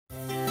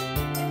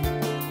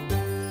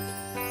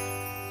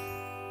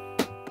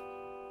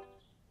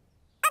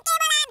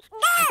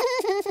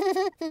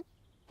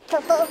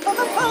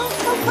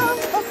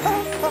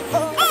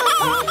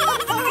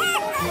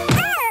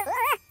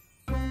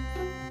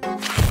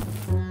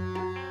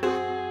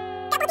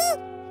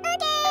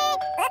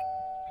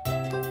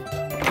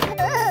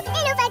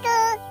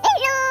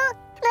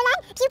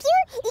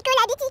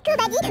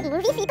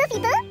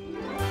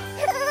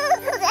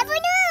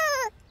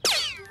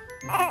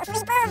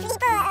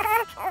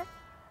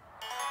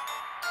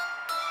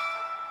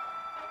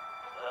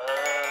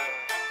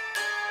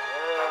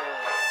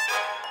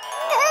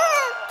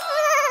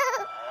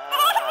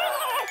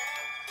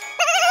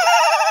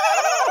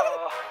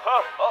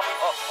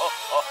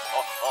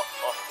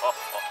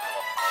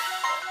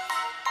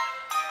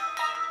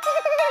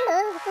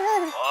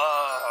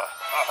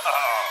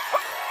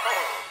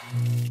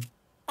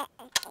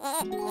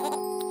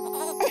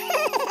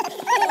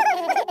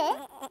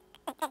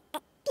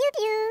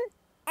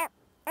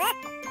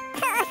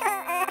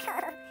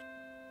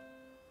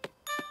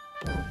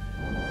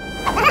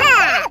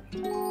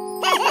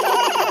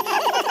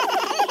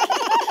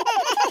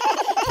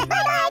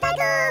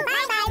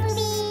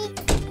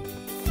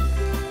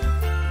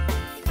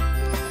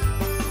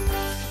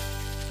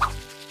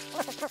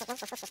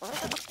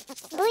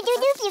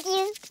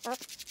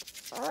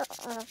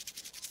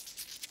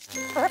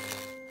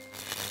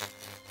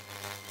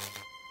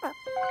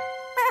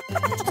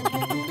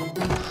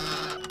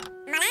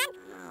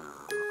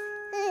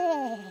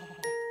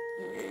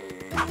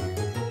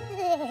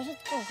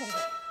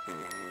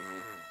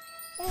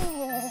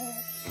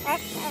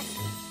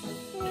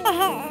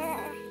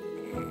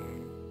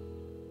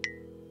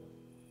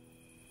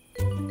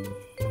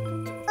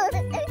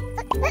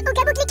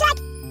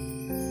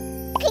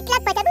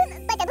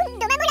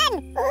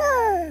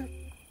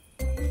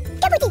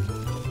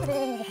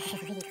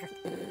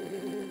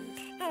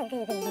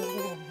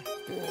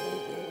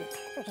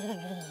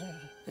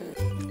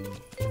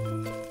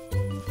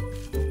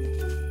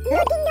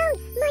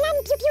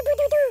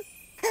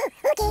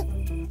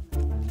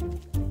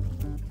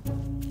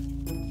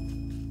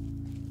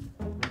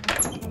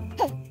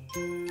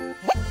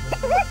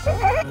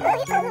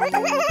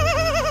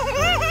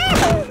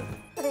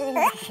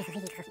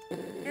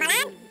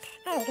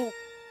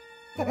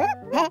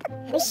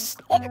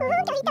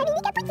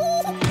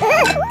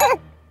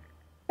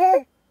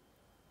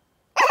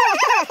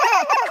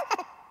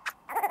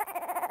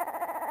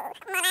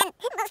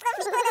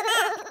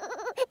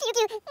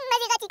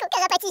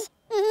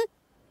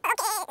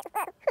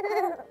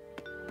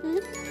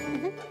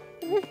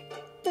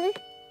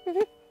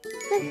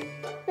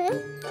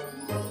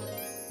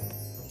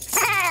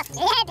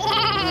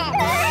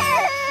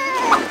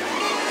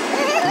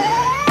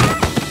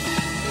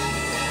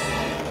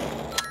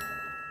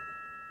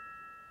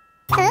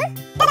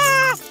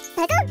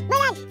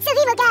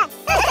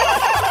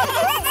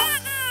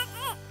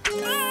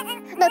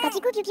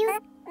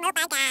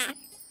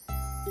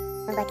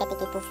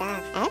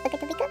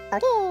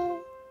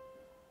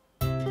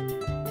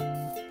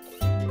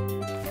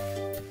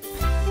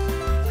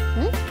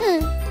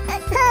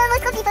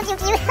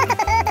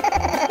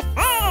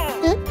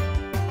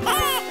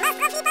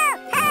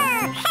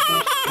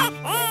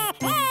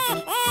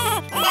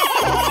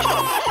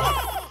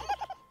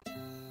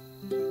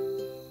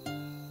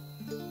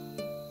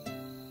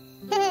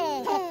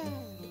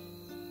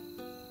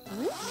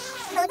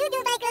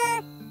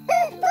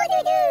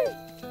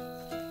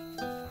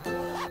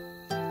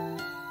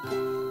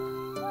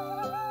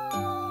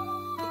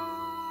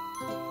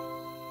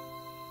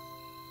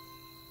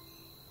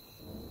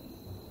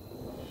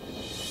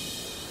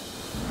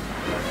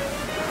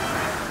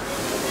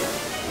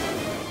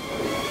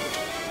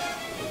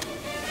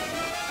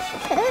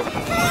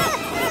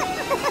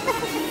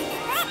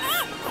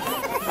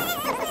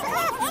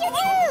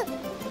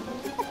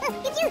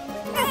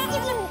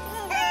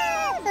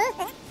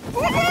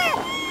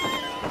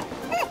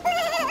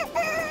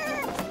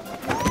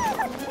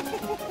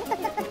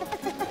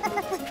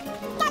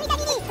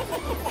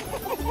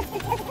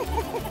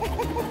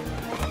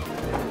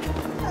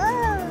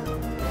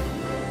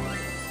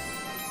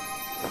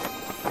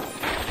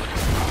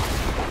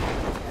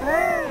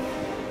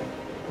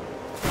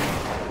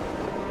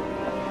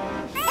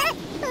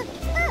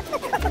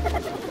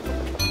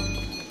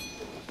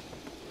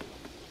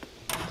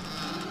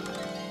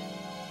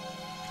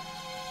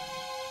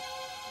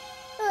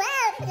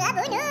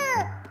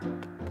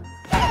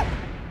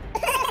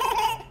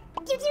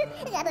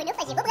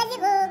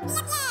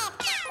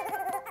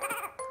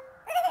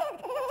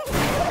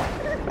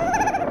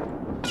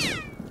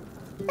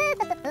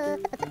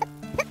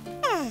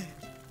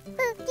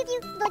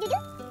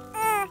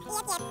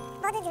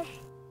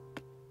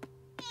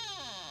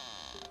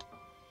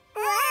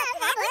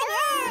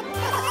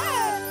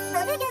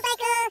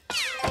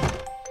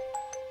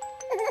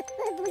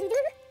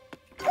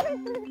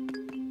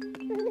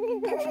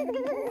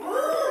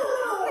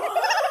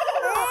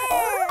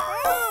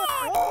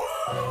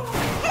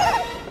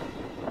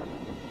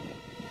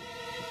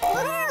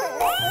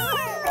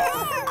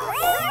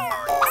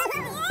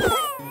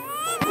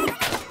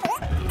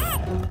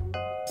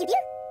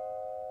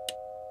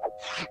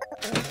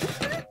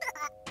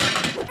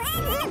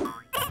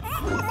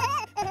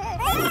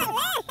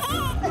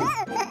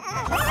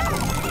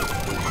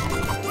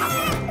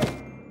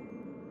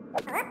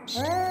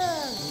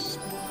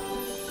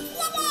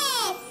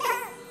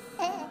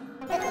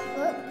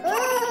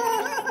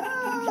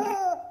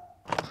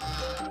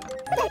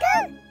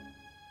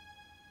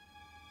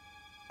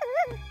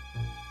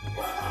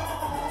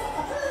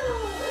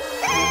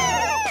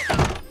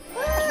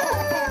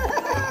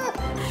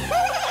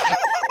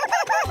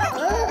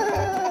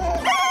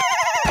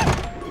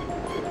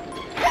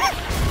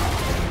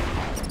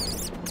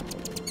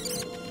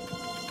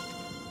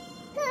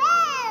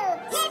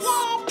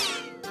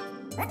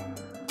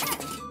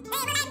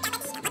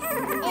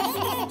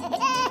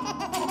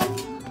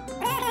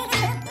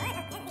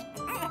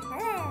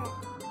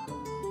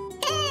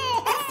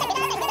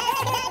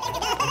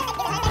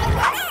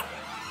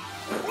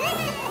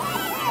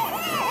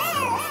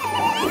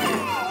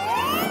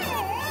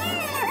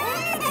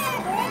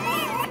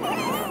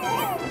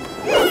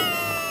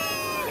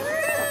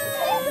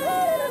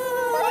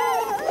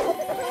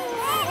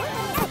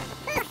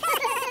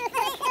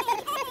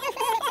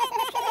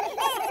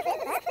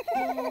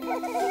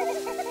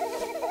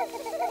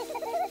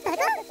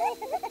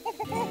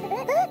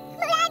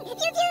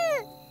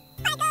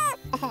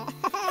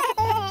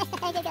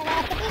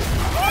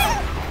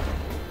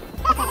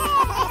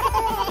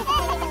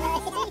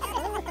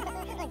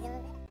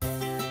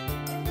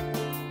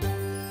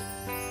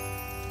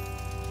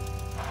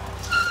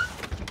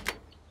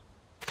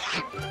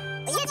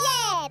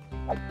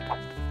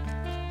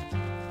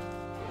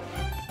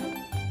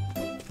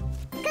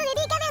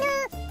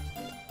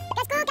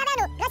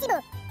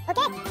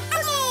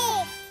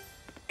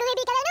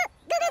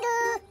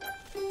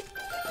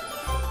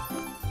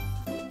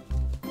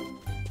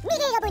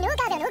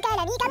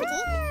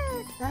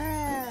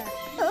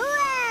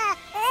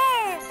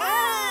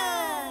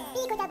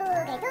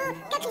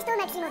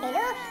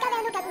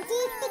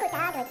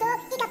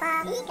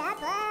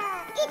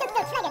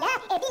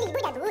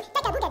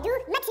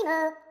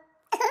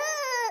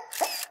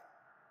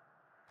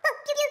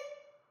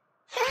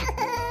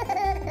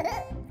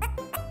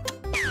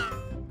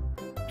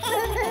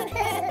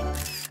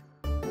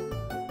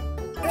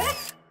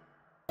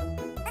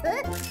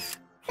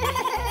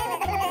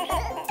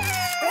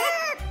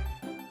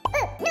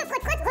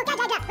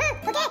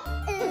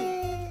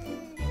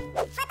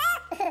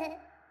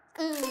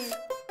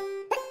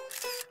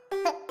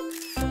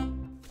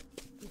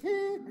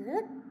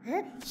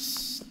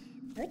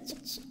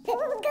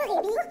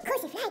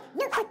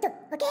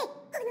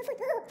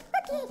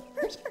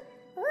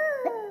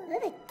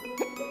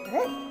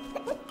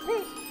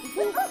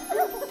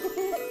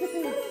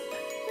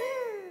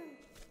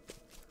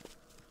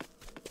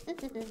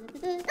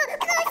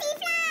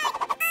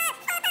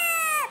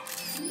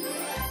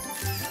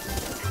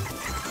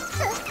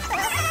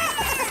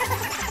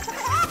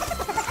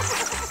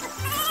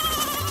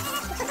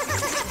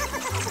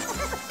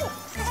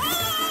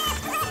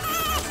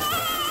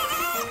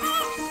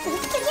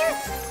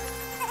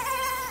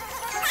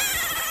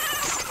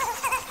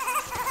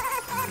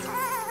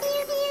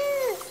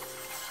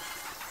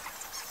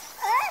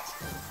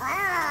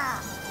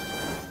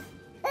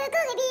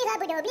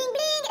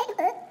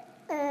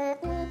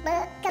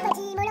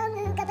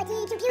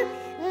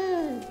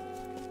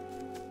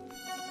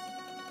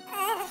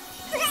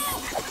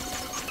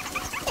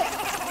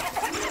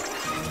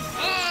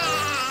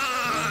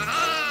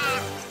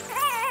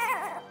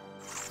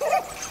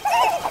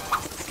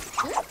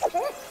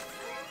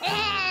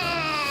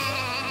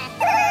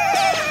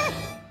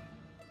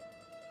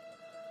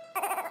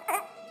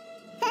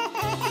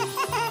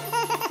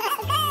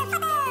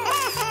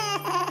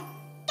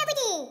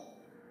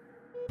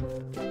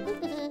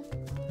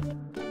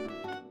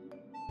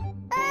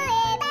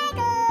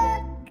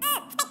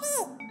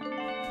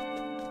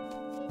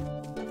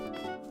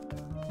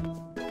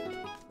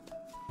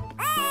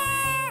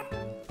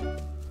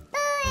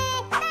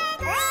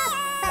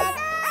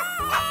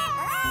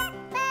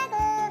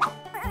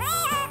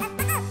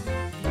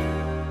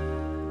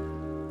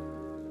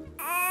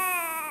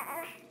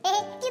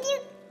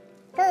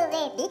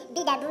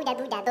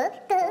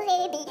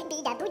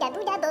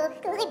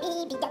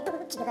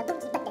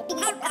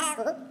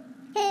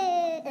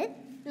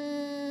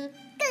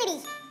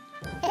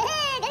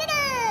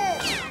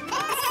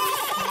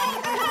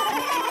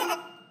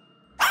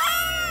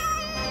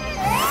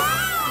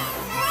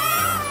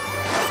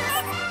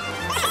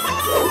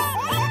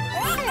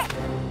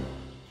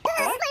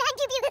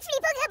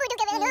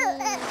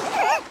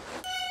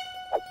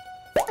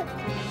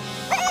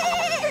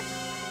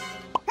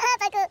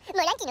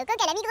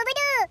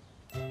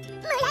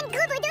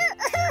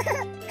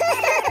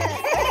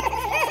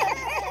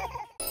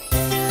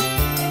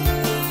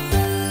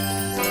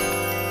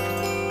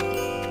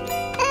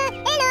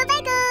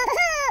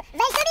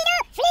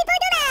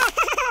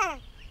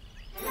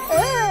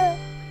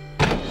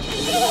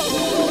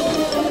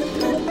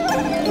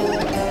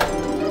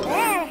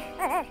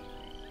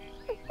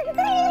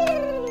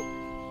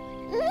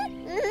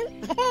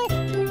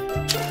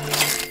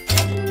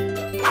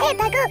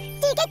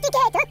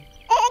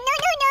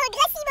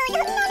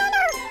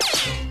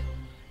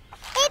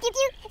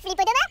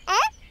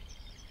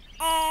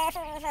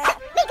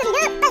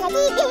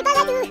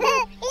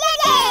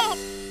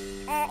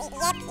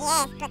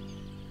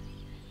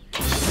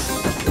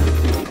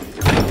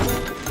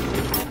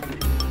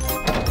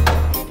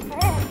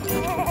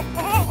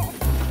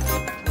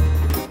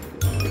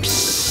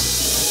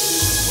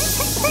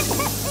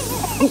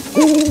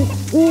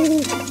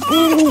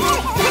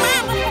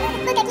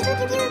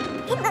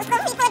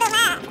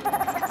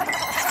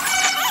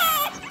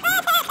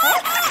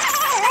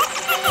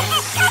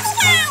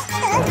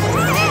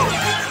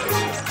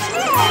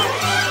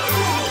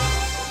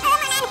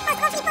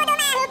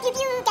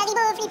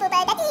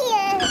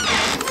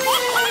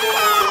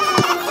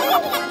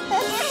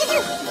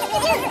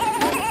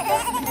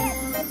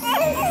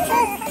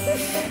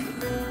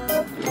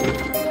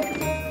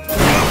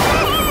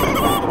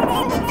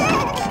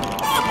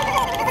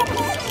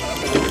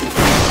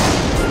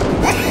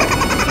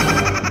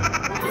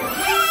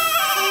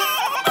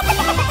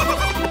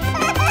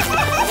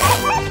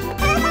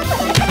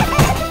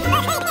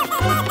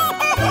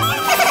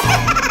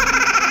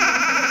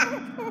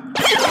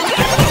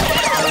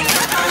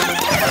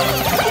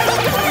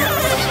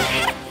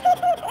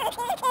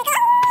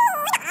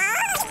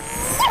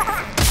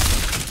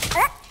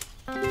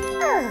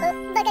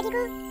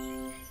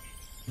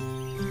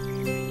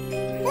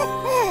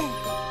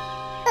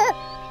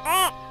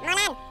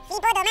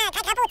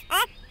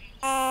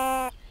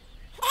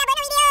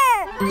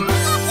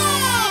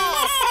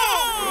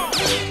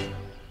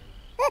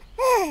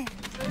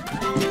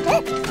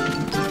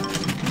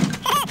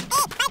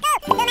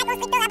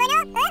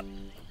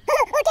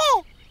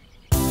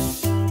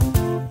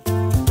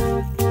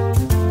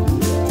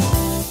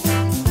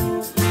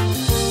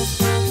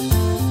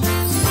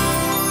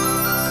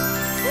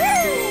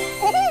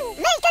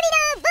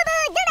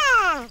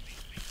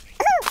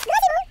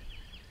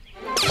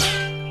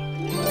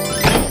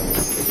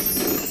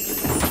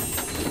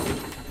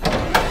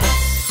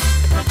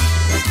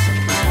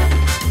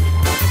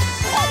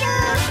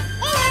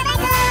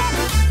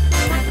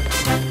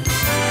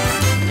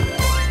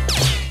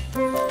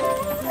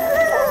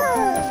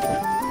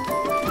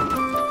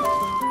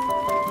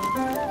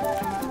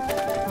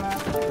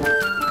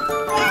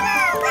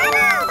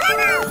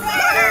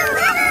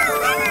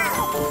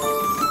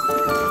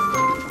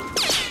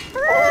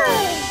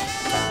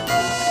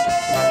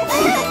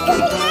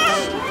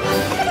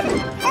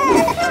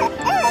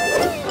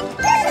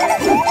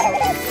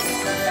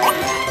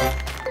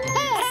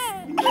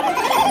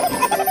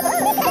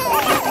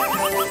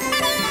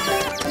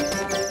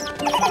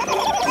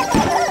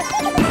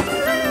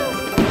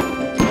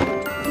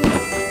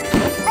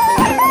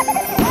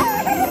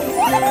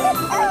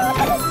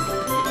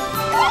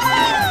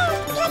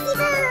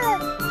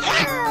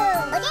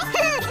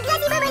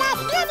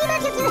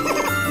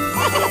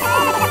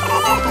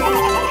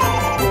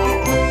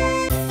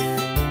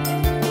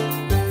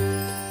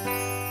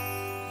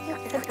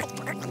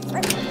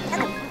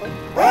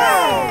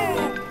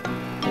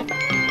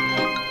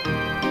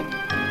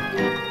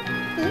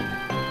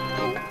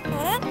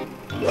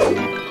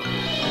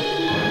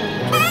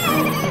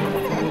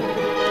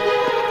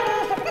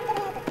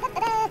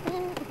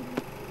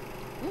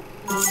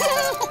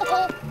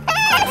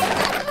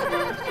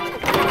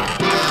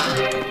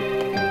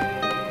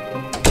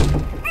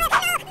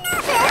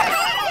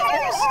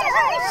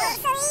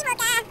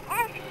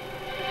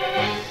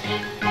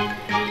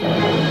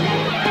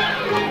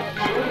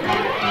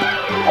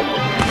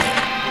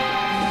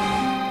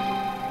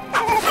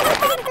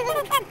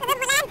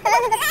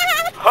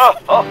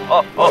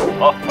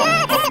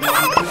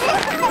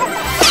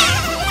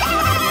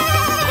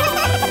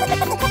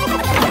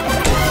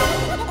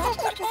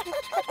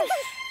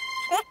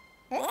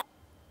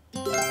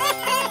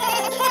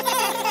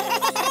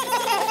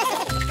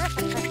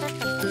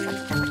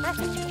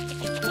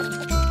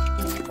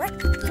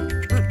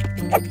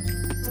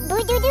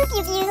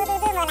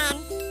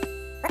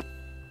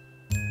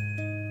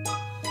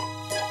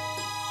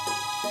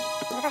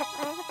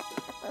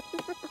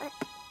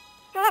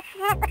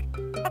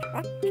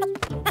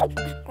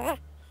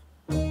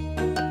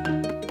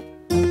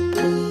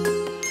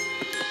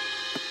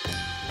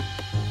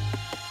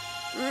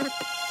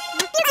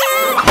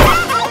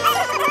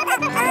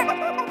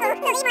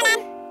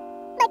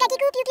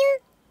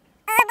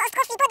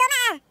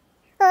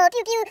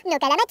No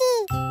calamati.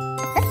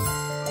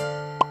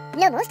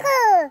 No monstro.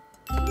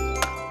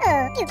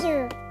 Oh, piou piou.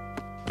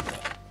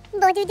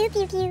 Bon doudou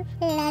piou piou.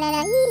 La la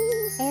la hi,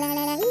 la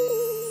la la hi.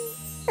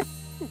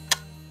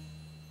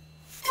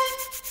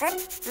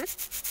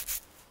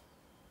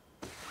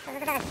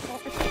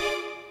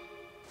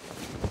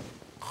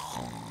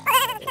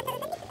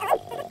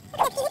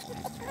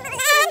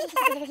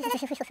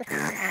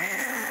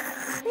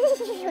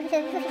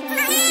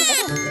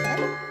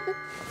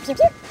 Piou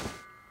piou.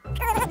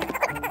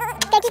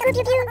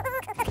 Piou piou.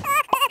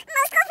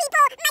 Monstre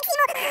flippo,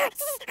 Maximo.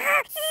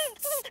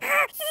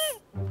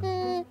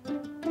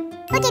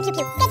 Ok piou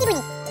piou,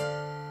 Catibouni.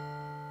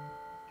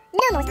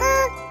 No monstro,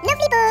 no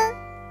flippo.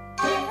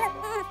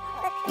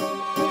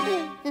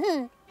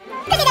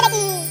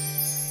 Catibalati.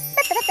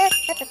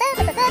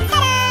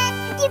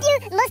 Piou piou,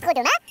 monstro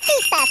doma.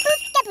 Pif paf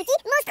pouf, capouti,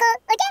 monstro,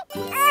 ok?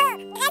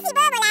 Grazie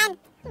bon, Molang.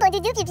 Bon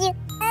doudou piou piou.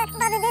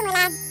 Bon doudou,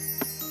 Molang.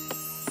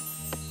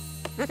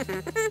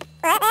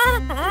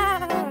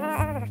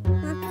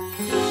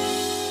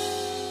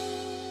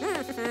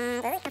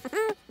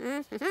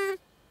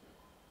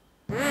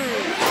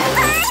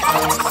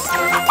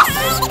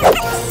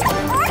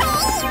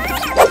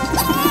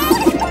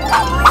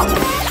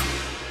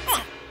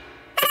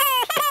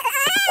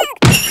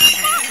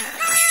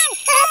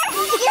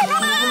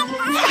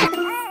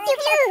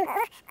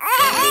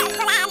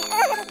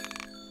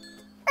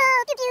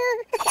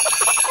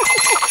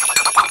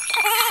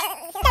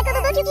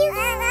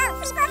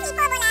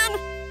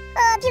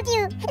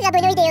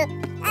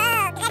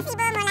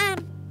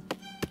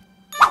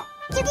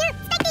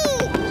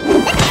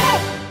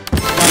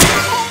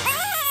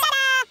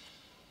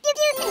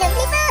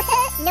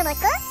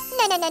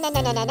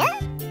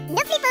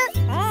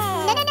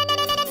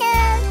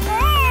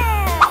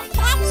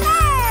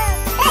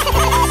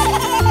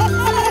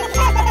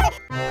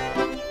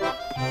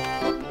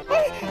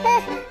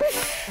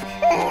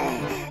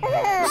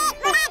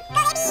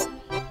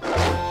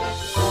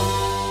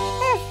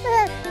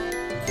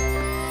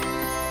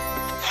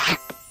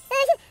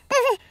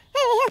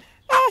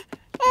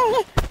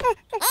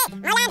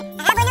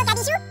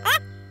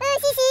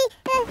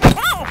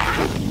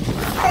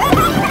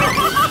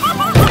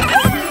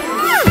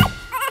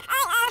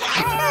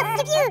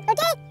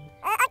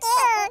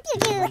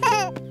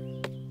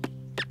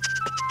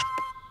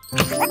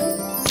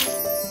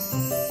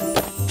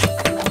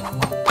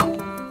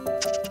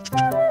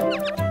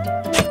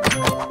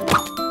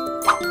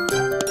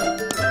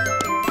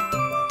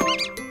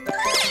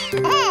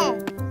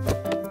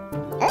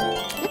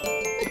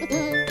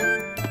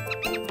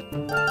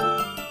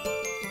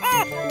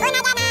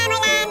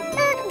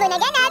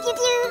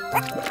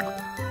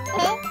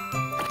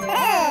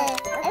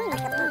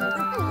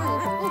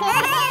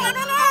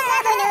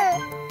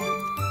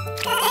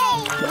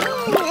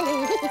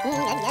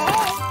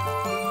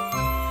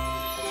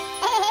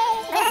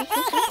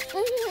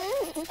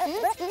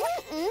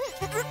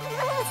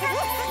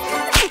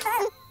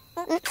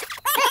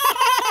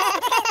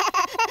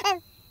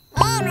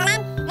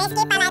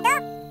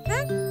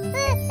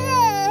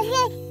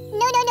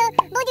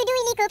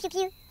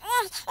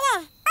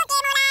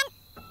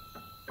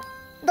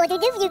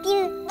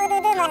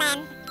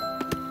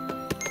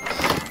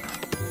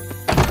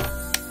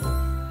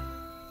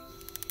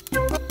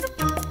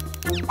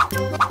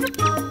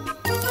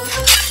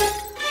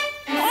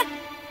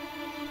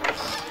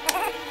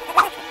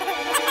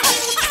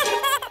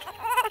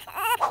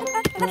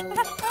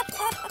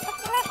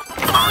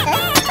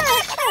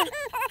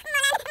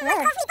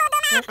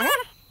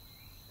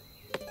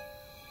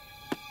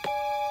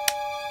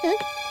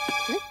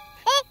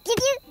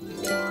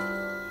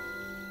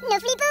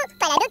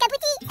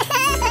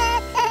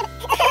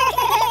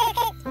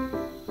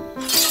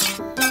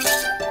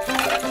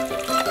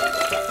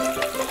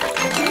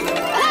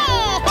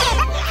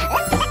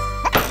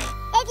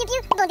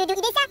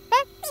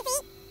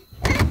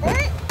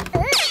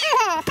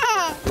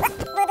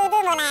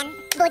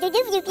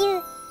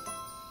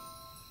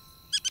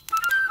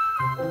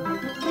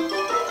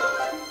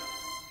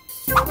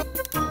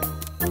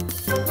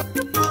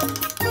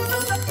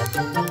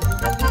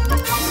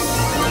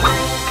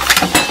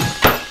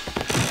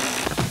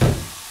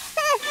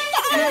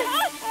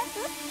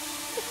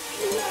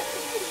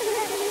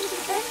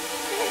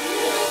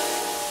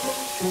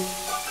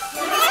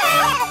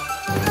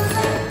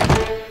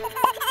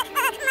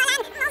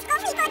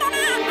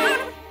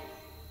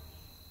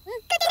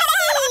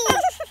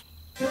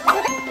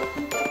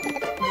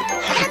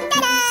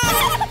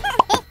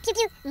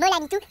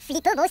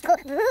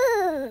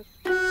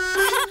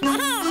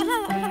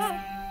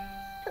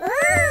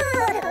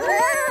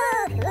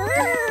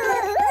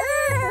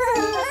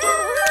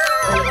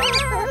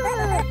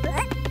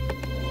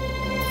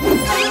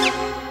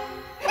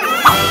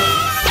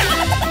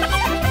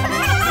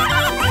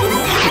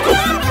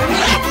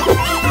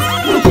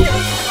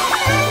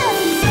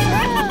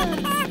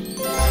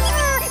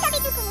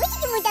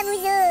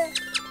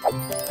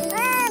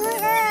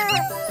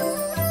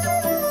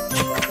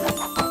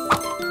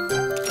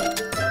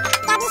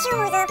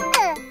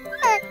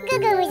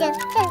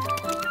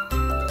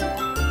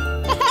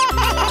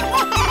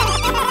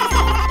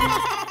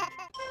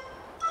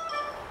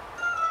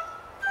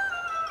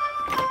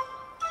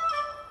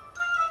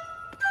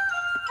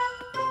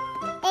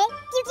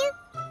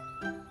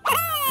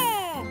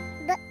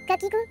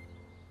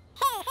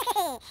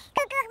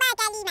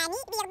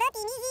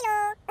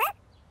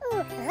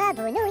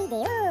 Rabonneau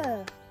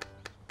idéaux.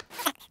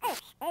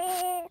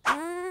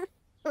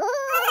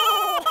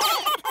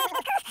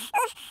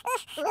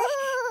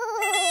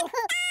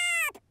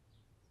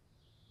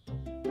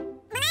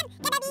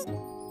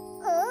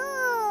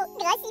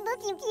 Merci beau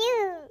Piu Piu.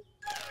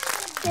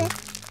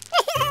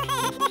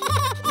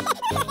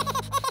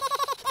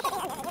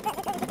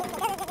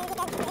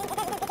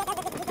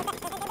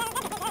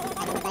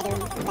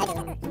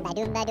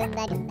 Badum badum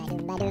badum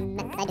badum badum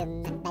badum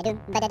badum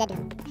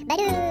badadadum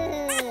badum.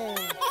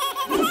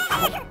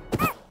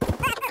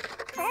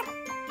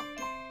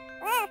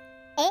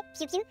 Eh,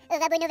 Piu Piu,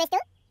 Rabonneau Vesto?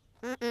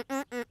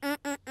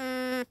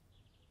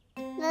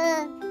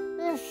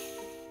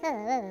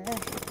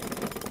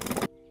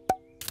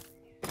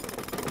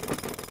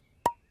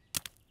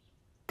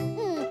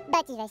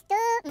 Bati Vesto,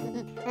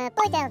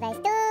 Pointer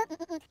Vesto,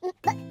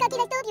 Coquille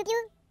Vesto, Piu Piu.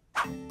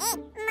 Eh,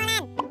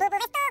 Molang, Bobo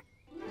Vesto.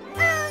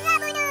 Oh,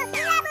 Rabonneau,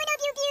 Rabonneau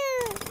Piu Piu.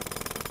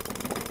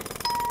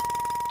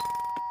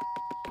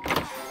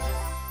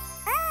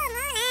 Oh,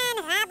 Molang,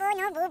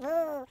 Rabonneau Bobo.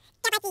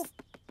 Capatis.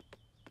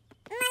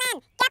 Molang,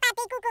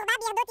 Capate Coucourba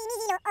Birdoti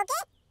Misilo, ok?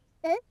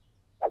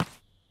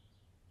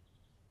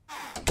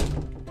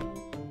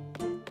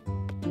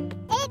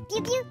 Eh, Piu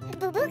Piu,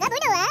 Boubou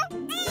Rabonneau, hein?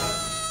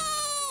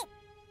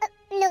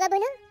 Le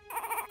Rabonneau?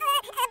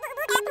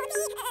 Boubou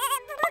Capouti,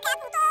 Boubou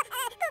Capouto,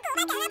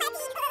 Coucourba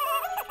Calamati.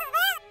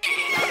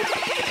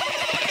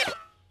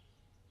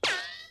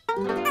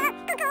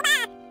 Coucourba.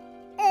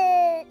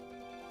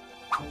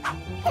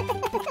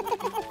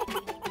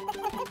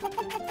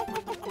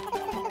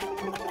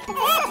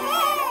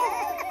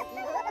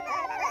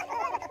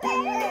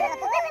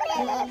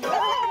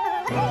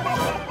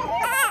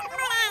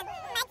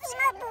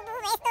 Maximo Boubou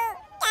Vesto,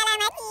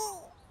 Calamati.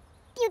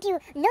 Piu Piu,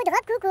 no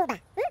drop Coucourba.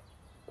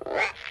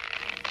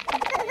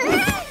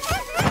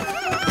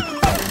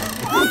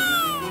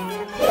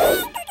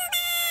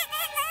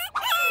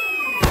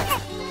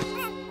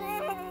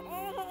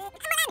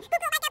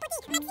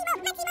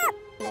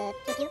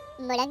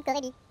 Molang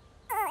Corébi.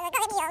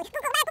 Corébi,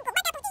 Coucourba,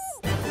 Coucourba, Capouti.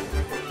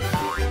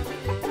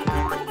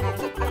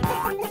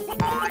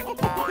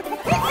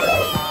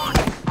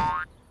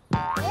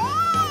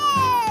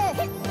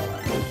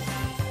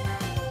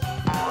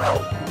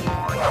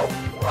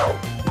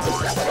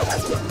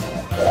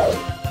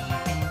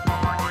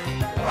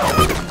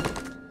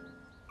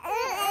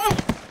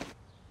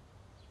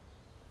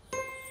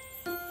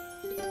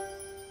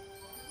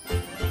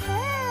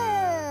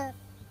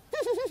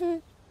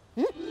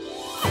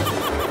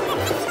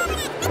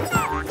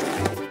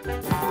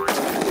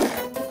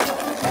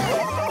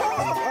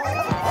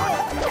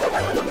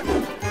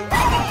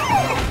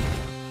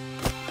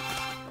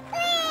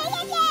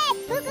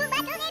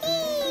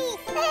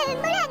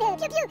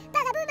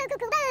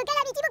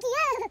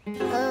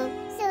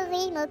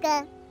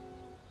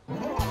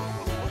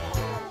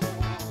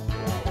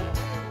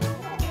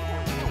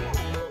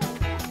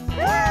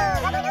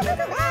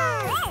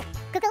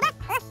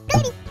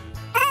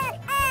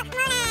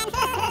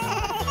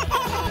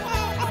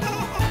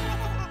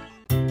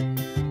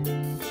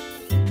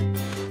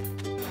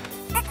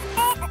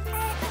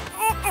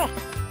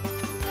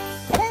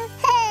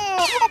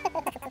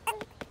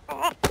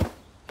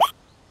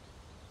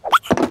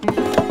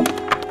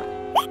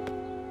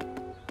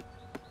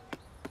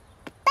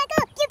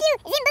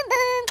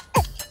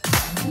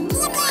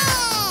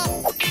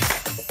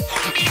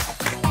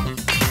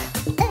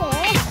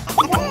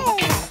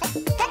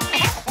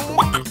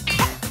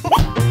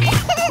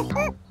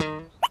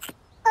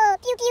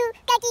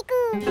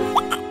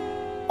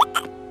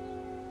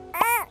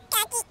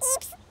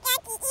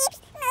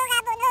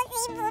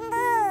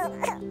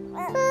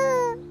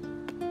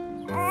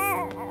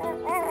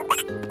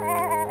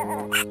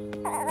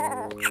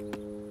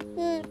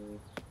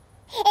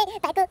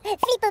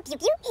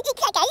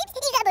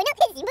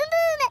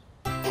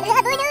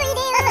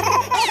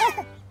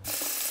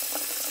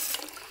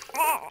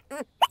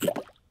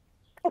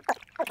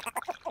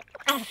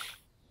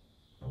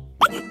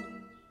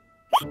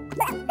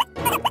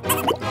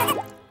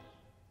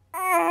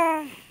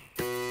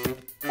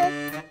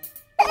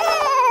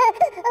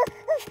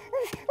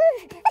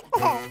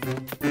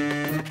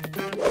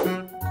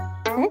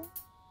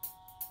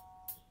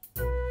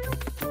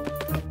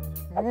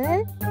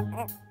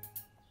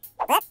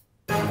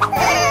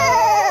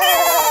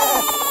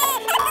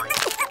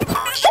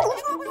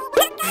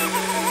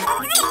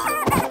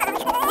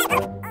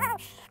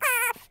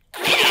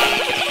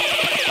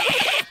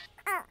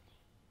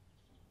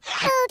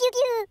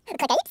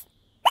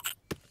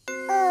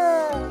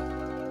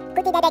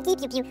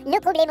 Piu Piu, no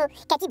problemo.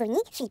 Catiboni,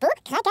 Flippo,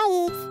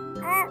 Cracaïx.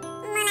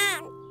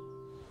 Molang.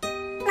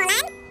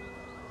 Molang?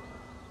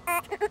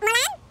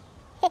 Molang?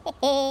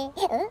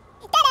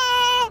 Tada!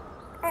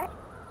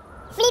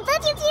 Flippo,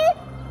 Piu Piu?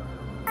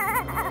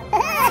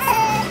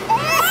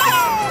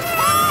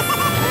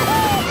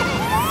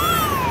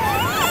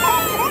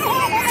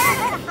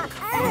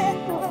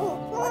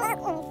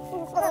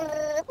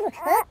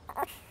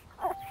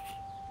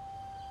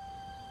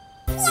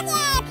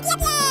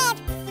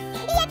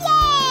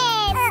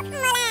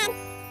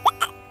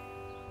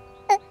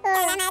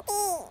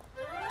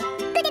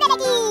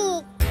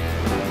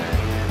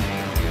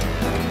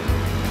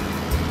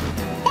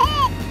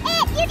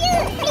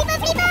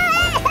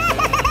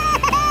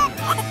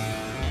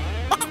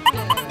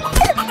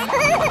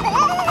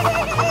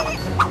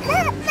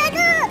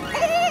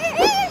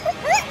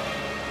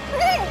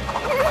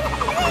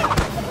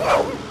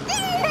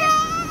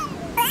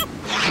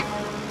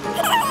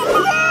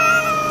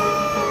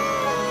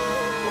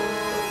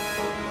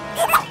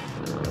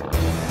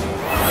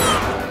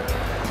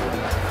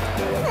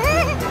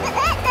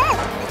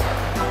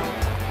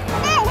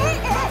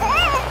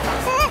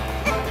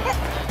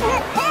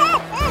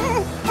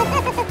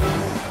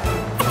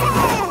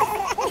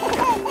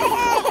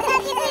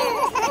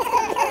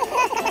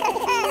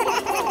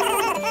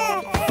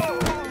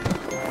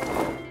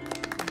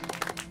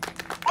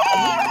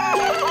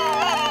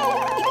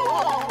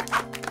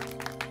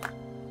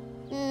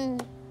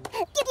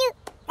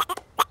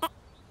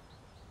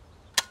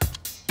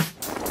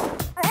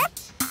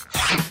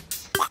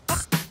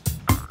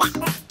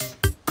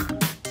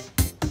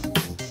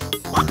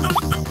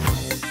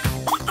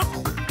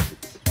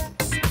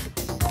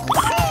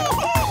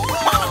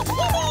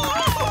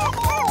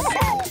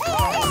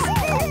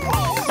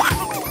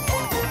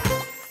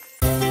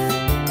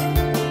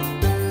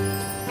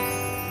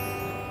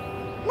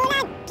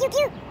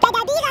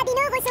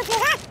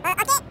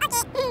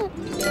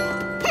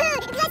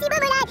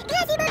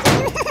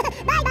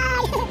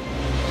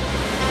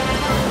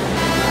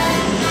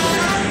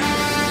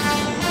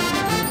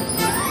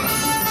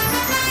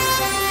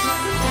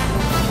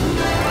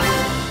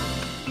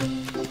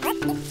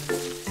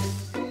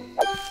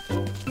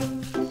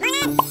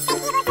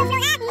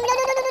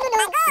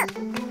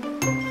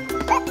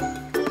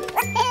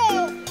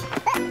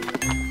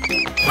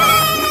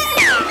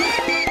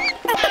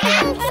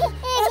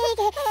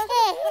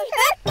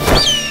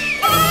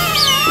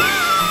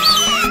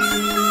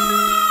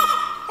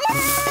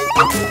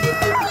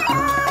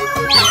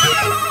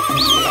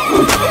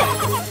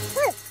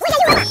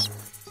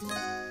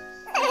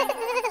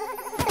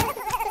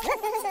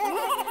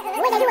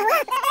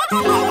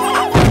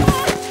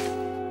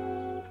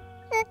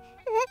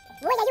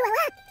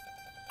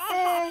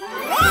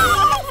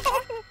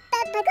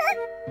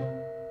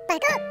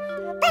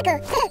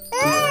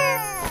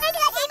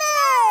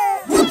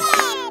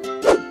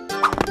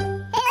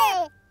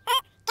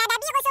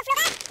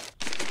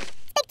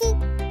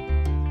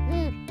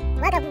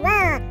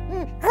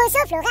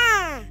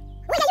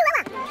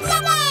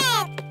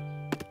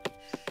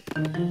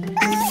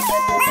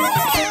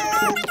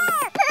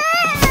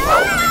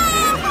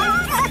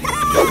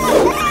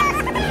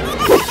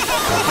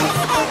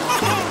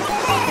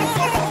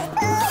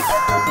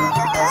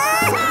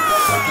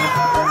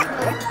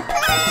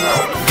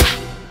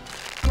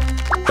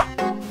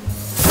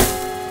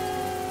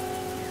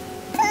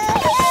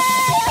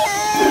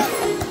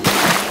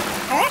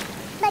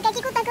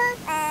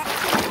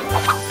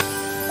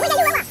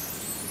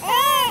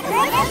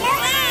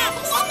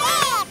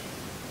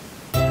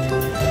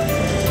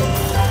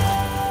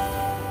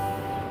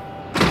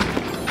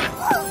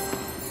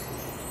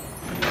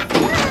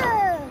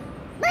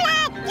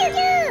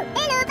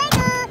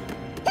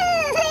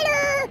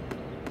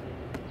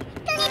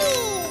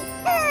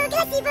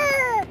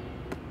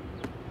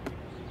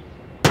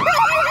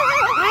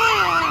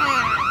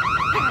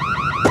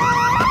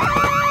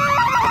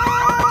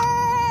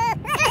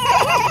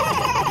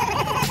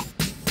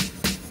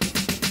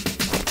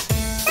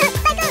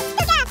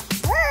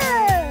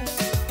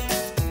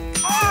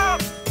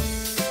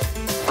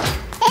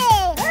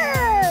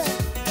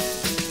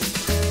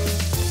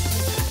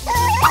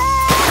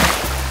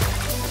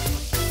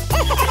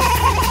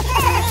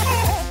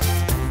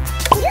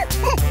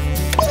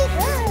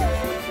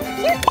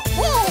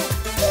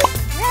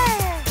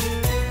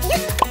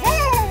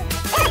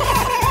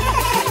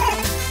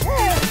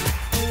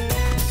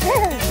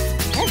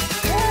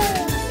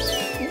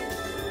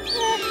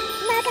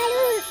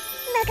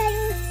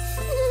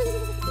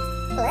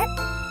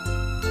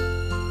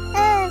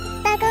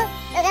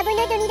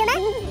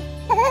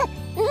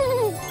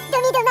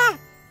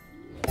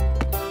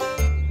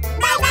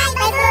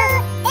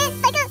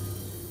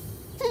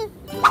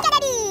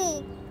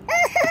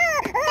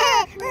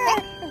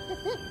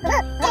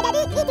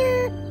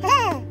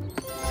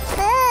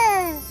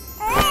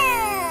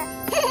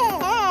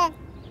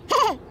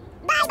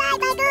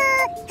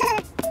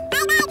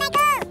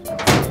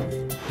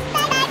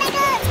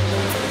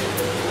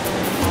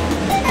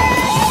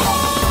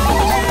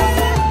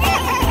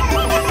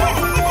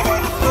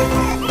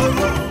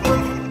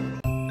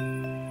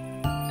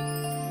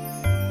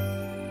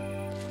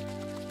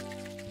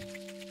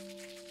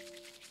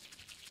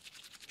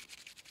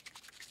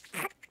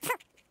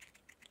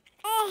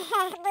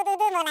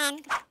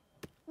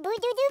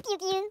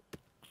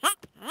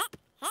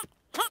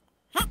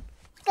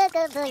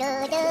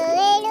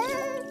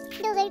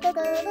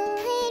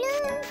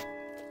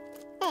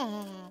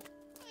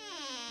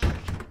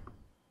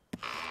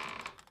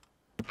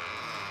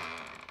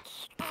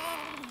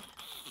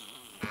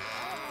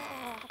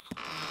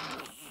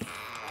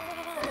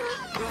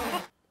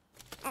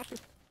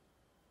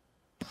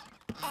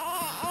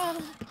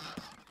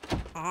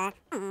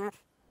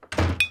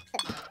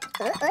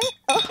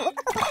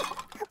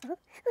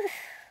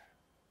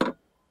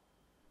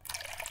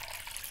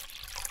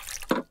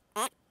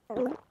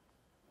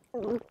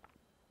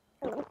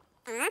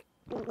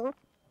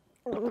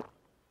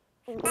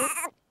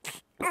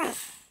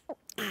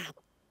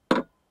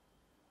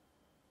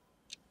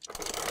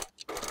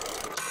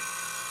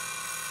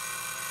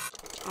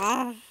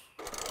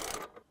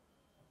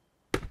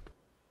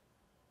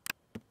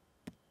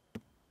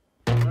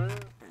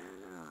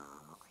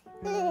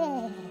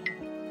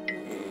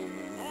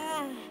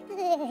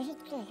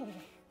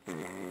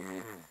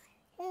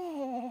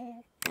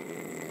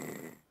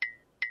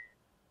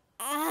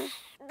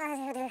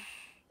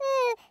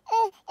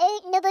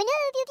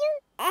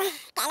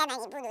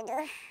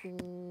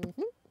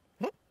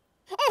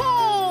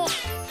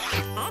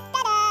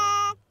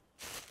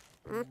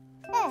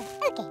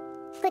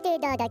 Côté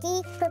dans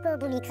Daki, Coco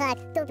Boumicrat,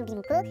 Topu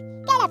Bimouko,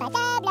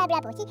 Calapata, Blabla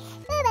Pochi,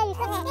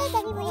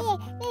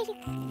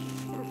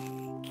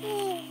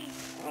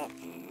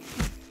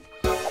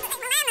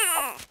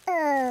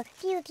 Oh,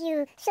 Piu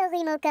Piu,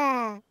 Sorry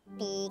Moka.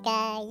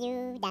 Pika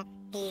Yuda,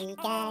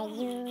 Pika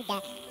Yuda,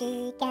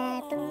 Pika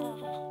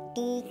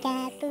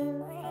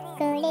Poo,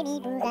 Kolemi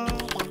Burada.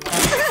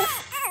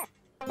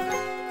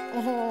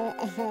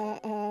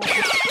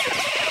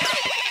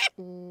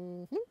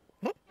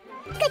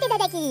 Côté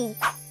Dadaki.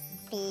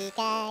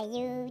 Pika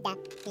Yuda,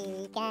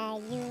 Pika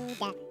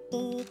Yuda,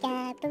 Pika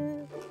Poo,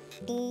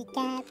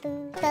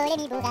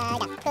 Kolemi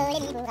Burada,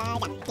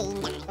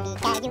 Tinga,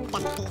 Pika Yuda,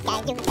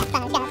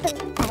 Paga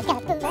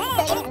Poo,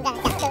 Kolemi Burada,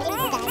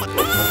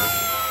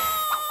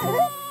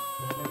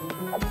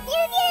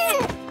 Piu Piu.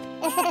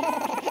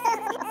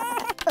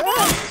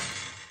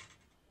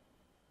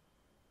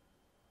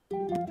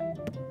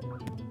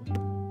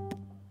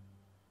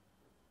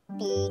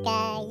 Pika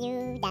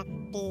Yuda,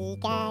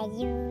 Pika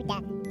Yuda,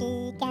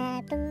 Pika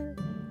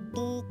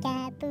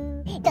Poo,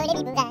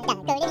 Kolemi Burada,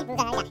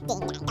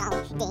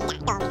 Tinga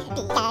Dong,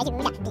 Pika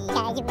Yuda,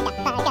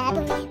 Paga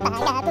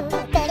Poo,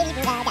 Kolemi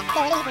Burada, Tinga Dong,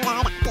 Kolemi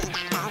Burada,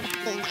 Tinga Dong,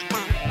 Pika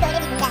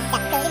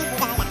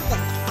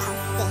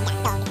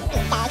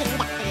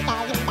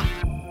Yuda.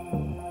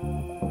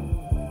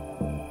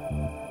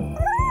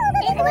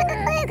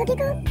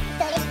 Kukiku,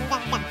 Kolemi Burada.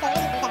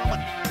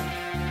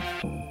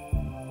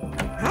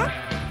 Hah?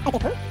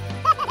 Adekku?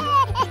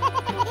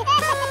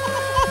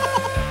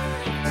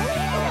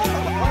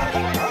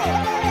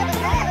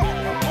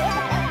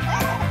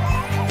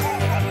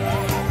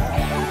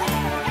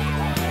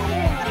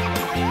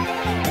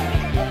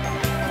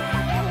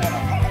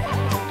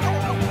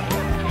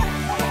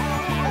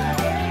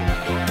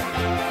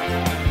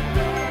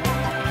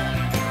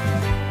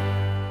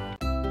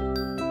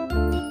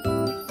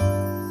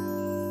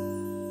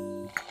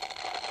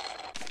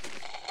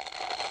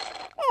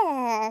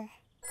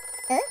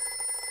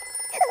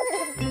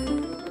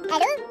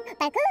 Allô,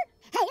 Paco?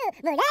 Allô,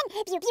 Molang,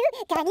 Piu Piu,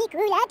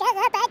 Canicula,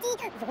 Carapati,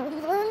 Vroom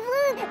Vroom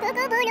Vroom,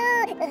 Cocobolo,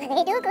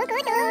 Redo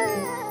Cocoto.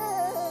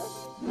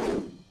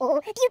 Oh,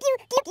 Piu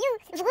Piu,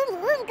 Vroom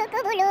Vroom,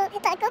 Cocobolo,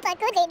 Paco,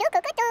 Redo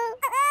Cocoto.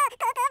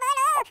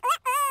 Cocobolo,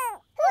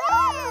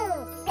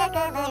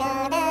 Cocobolo,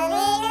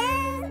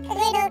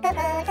 Redo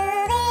Cocoto,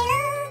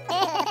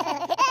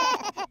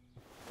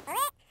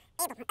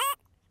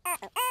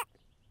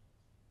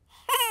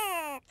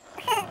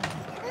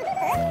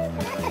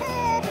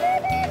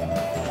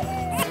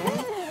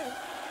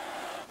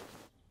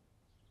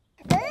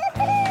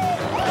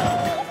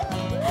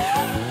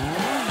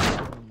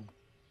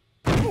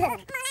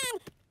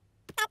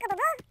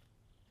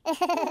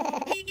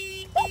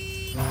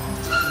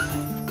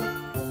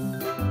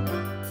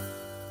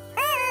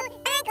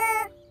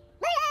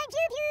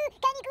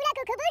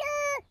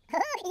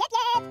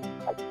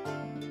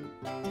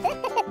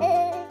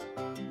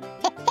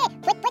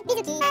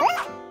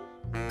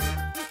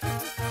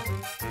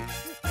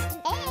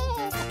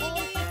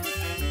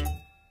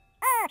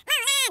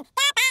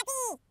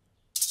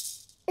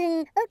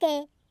 Ok.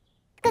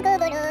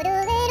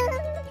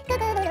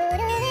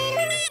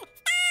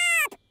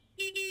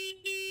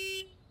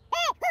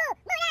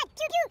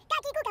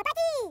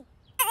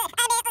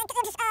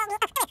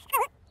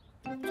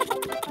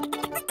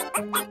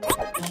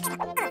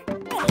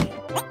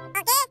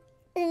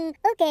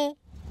 Ok.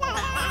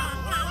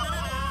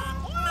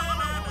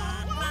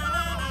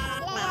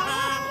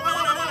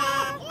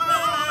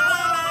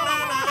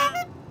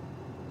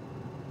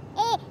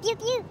 Piu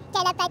Piu,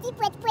 Calapati,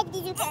 Pouette Pouette,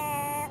 bisous.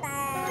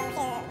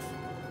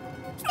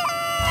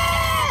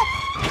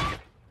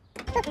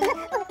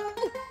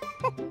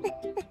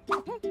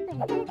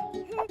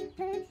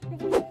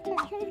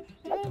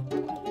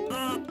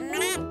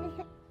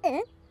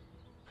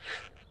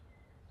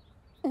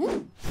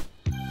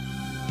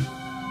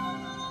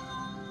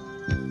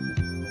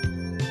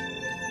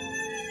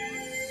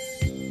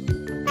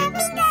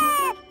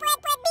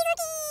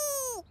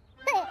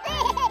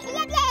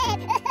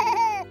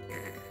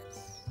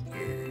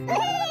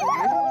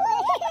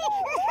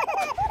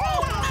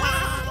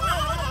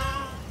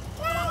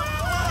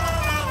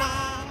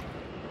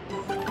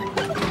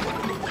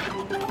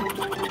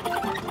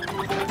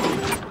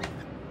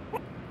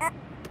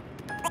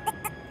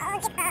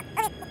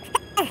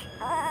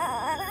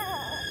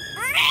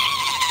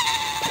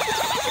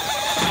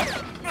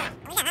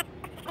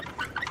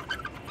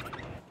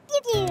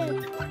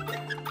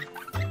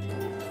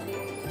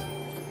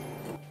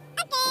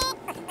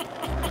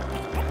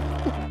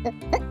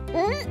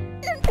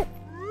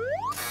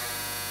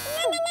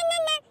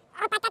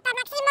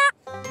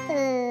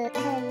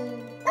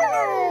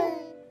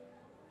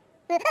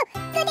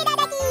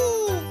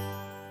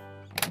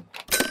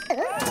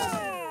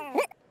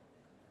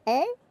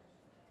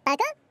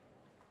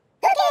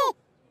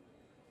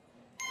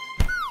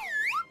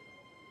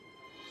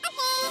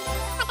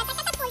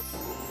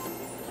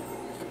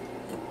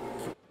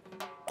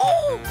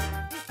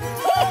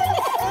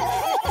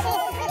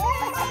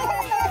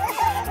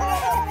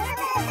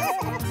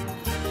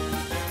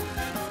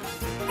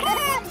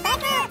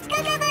 Paco!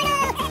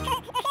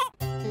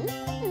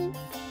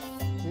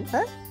 Oh,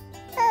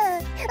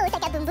 oh, oh,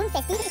 taka boum boum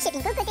festif, chez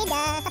Pinko côté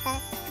là.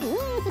 Oh,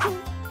 oh,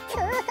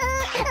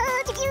 oh,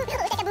 piou piou,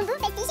 oh, taka boum boum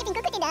festif, chez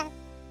Pinko côté là.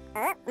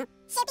 Oh,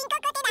 chez Pinko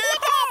côté là.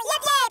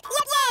 Yep, yep,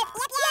 yep, yep,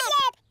 yep, yep,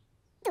 yep.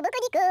 Tout beau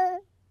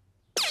codico.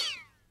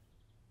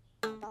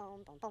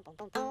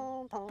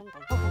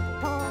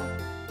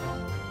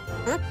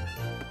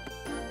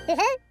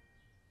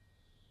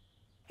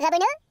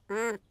 Rabona?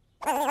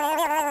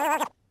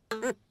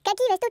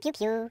 Kaki resto piou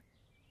piou.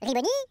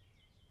 Riboni?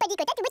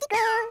 Padicota tout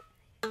boutico.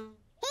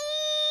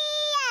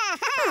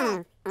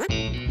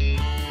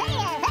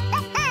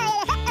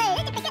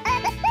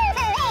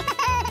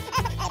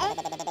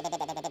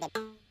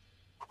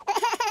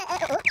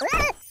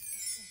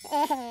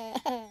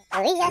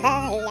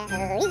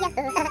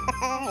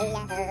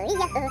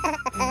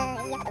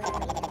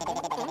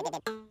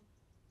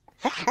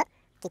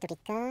 Kitu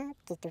pika,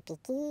 kitu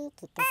piki,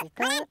 kitu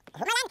piko.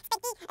 Molang,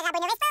 speki,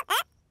 rabona resto,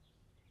 hein?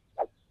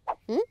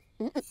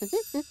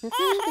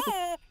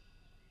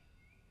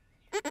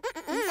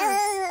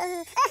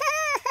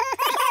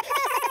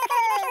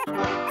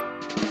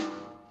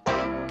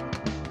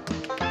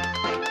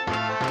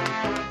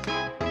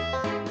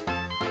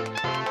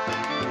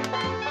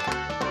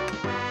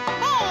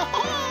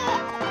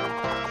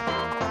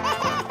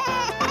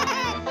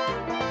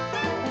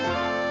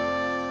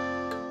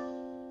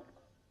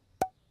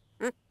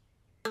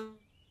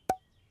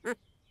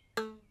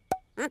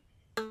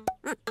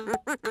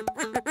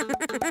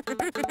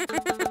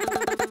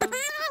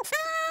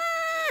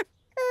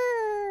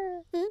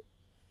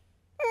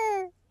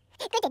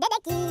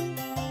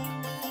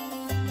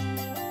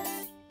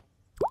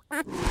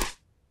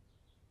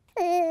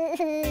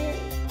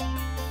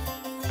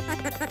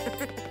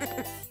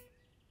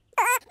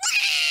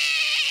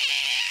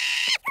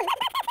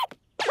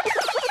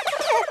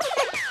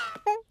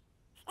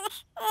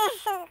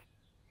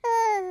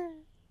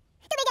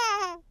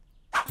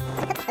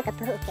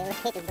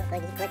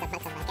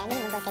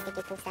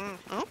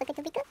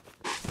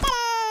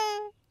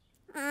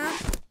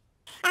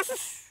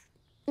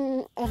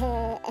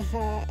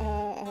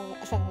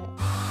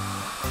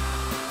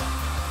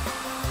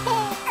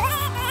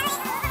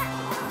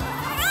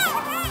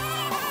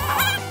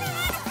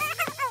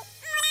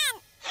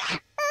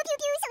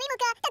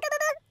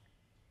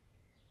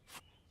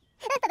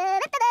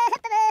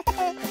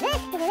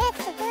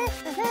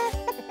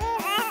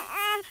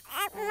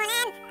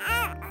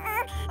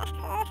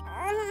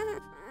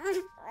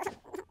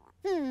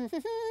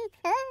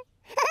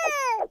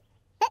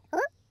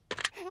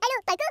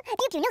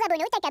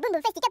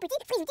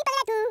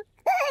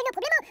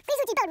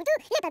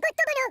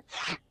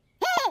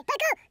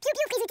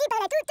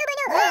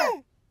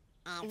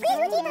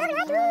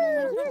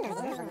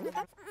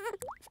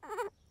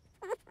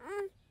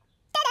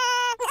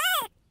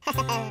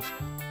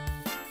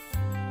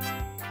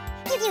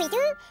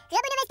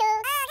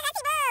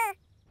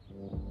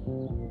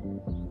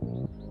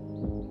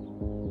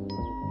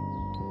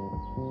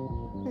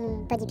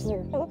 Pas du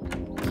piou.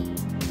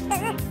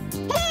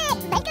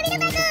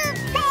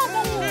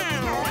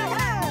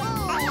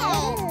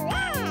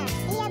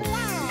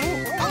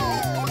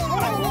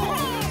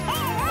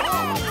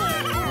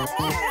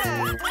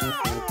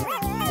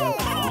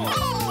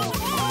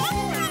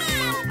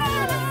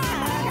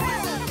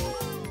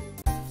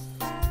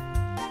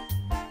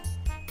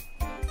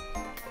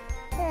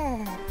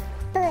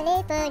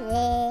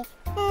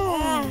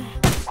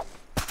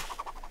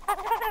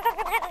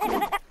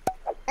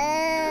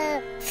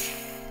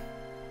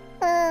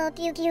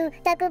 Piou piou,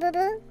 taco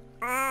bobo.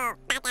 Oh,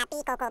 patapi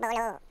coco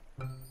bolo.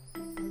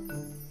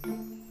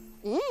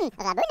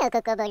 Rabono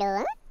coco bolo,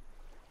 hein?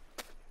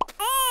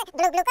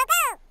 Glou glou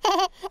coco.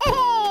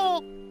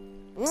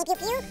 Mi piou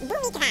piou, boum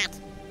mi crack.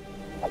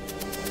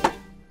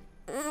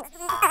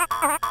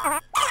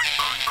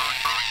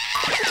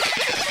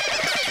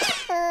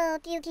 Oh,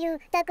 piou piou,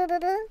 taco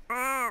bobo.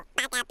 Oh,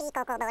 patapi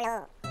coco bolo.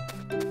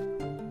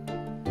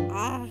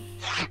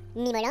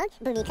 Mi Molang,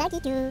 boum mi crack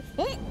et tout.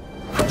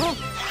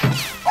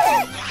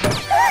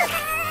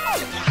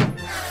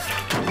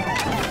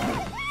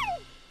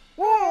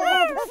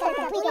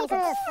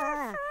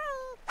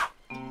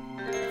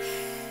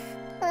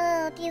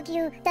 Oh, piou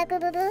piou, taco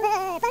bobo.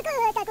 Paco,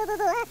 taco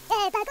bobo.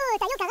 Paco,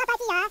 tayo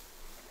karapati, hein?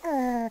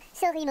 Oh,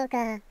 sorry,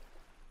 Moka.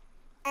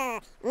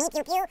 Mi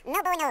piou piou,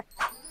 no bono.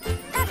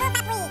 Coco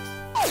papui.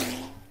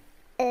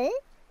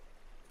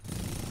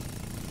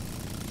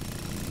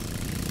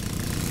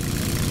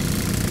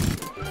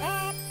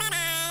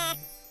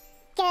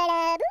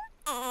 Calabou?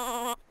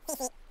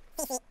 Fifi,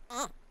 fifi.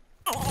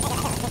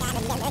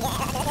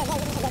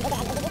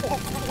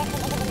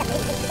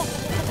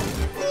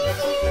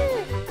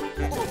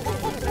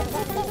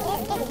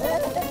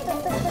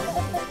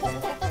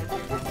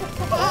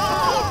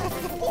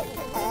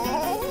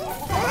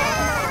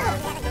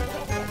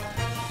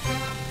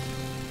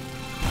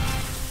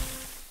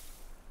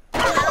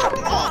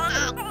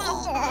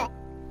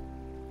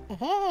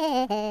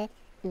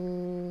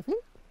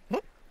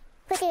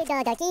 Côté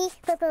d'Andaki,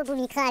 Coco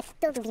Boumi Crack,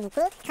 Togo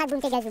Bimouko, Crack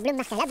Boum Tegazou Blum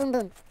Marcala Boum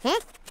Boum. Hein?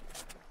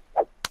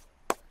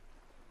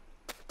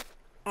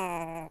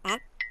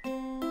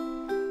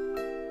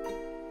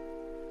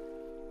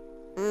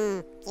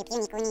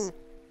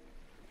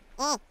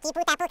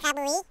 Chapeau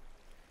crabouille.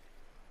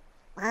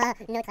 Oh,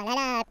 notre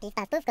lala, pif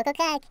paf pouf coco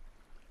crac.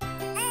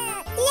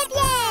 Yep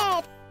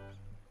yep.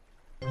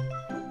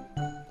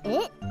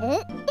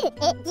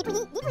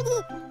 Dipoudi, dipoudi.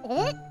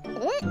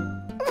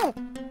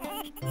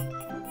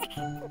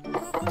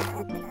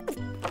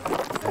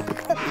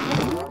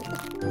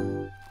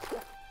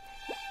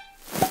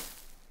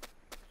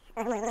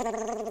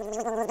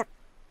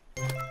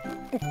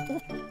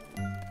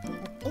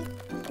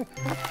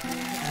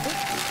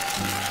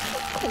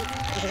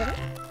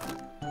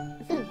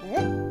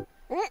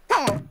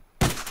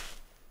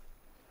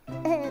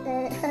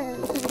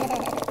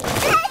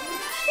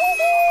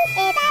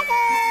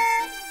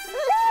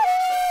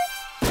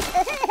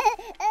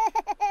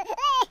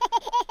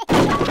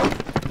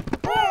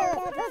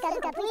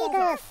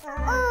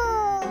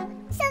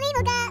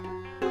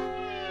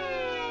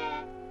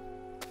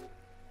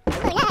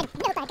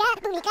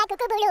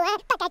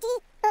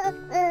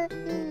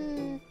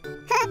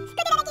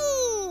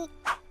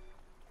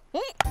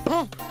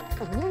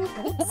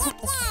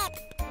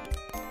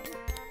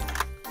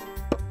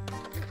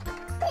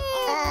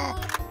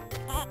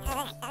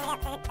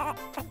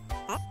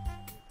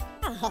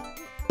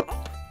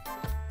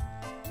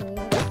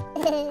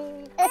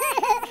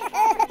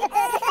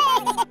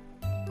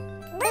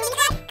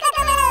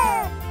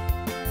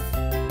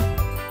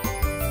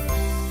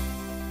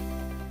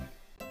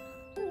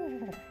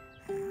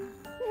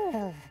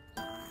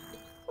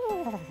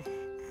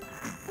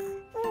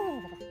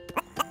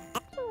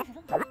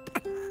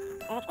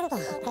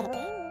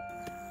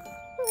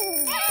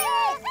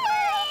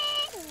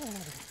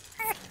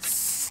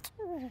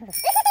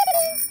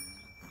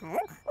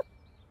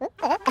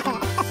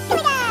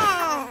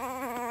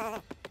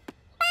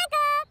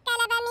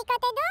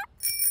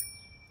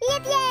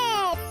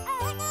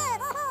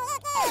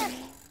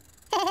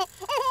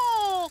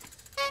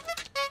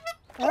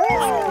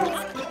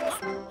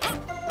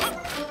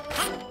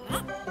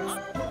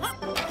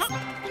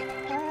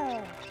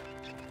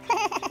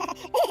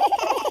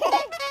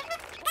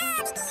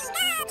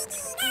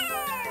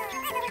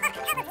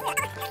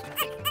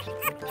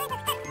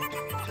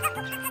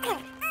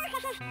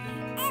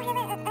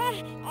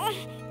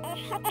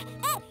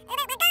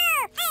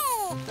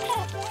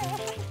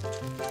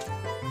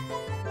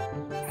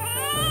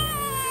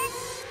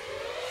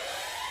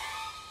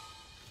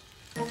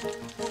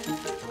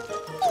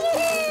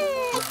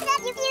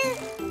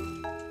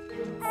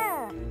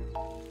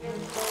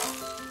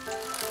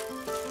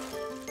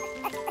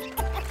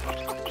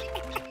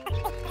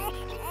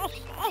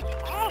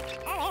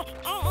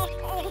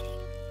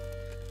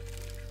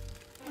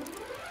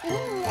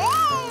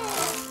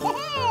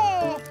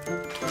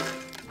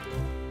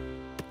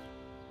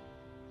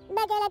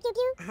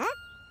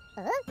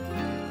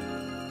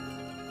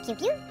 Piu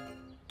piu,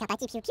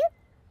 kapati piu piu,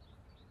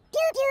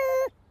 piu piu,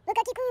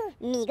 bokatiku,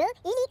 migo,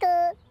 iliko.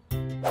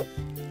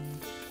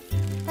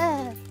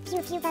 Oh,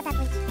 piu piu papa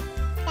pouti,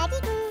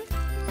 tatiku.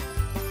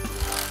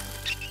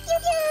 Piu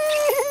piu,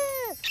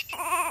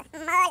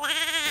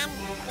 Molang.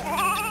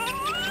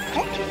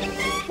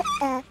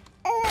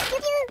 Piu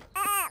piu,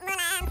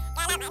 Molang,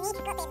 calamani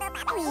du côté de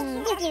papa.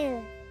 Piu piu.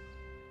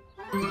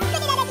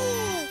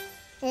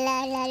 La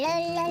la la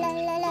la la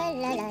la la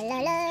la la la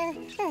la.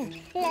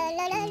 La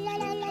la la la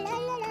la la la la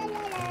la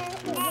la.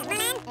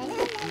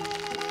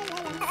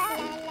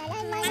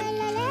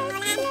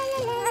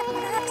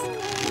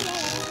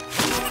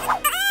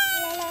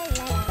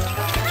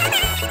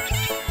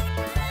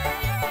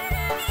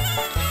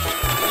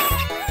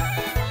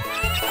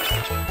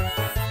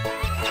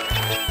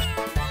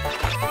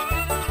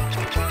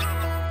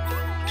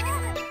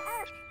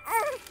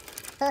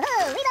 Oh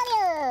oh, oui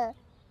Mario.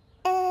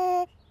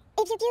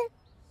 Et piou piou.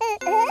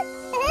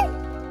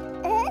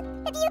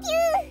 Piou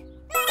piou.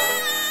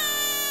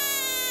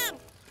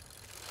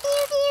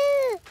 Piou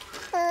piou.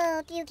 Oh,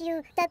 piou piou.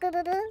 Taco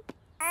bobo.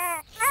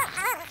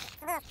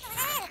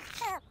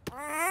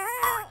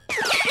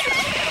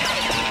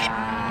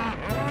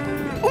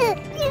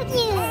 Piou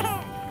piou.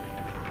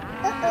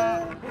 Oh oh.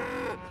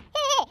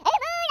 Hey, hey,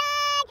 Molang.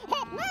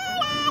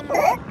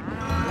 Molang.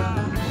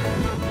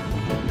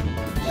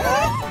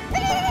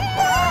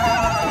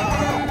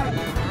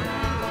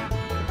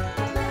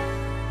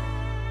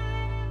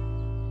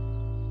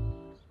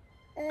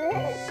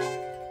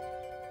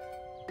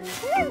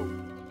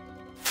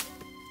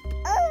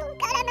 Oh,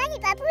 calamani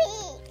papui.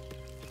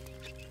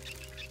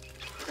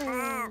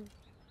 Molang,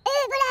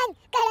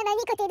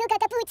 calamani côté do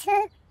catapult.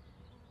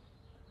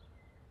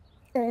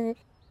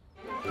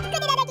 Côté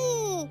dadaki.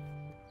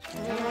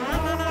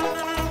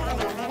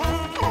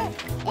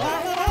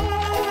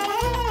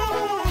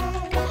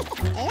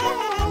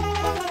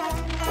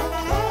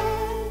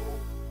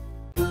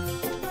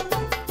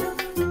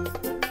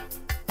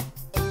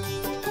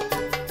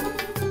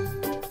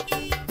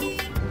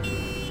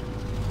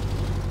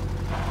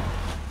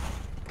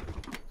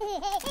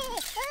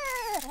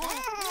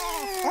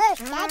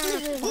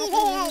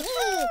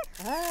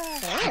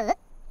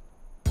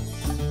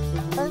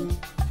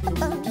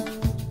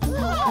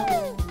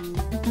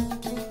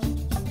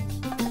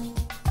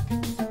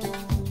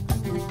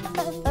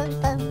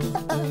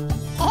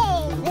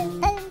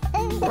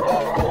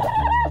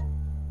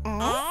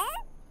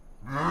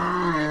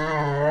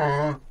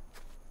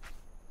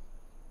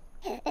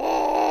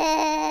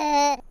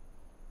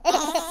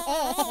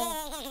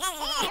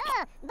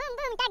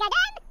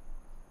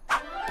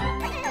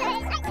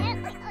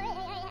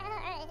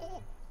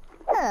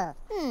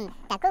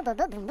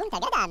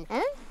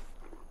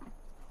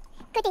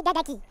 Côté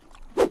Dadaki.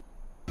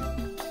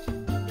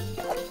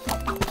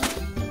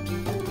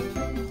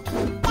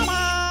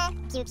 Tada!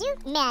 Piu piu,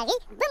 Mary,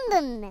 boum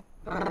boum.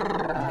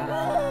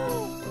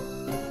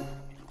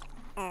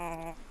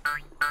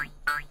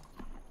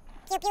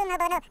 Piu piu, no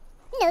bono.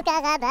 No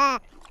caraba.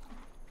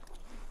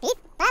 Pif,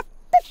 paf,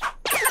 pouf.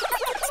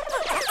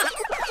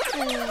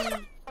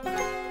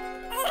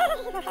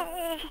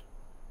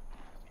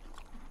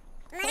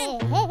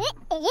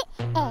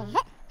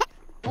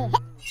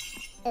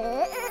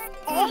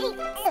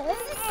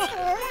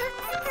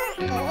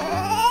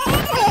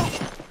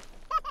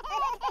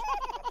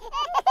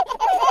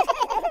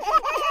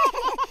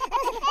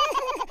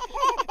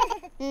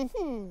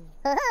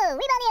 Oh,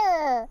 oui, Mario.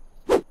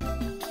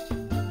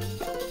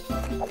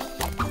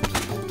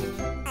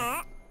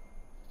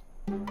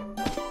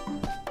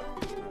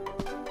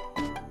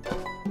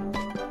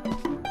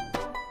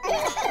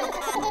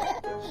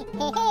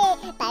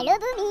 Palo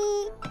Boumi.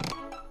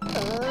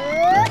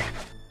 Oh.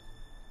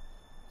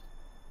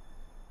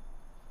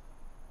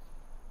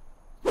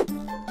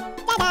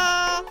 Tada.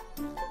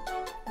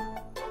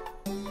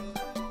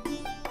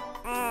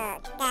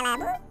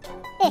 Calabou.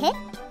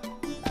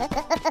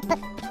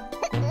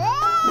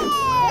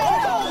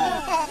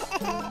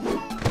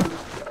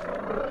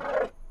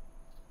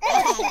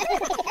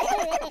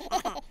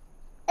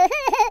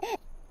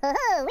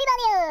 Oh, oui,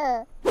 Mario.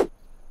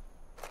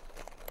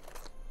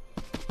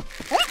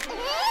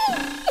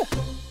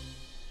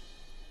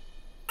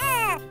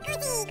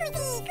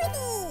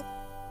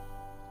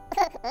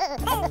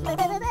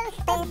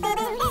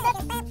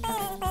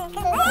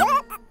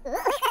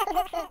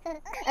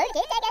 Ok,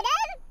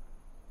 tagadam.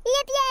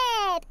 Yep,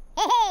 yep.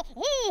 Hé, hé,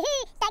 hi, hi,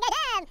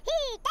 tagadam. Hi,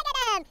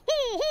 tagadam. Hi,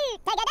 hi,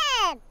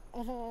 tagadam.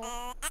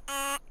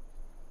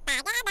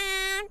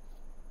 Tagadam.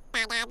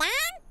 Tagadam.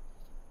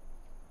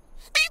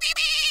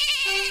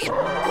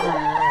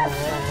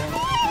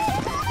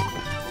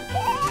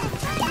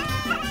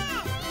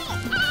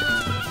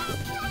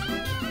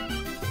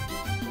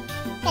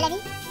 Quelle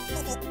amie?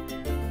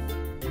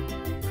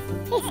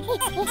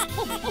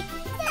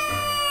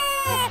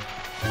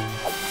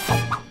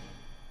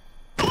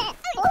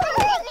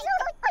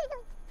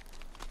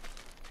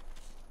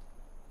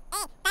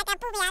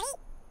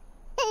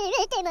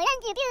 Le Molang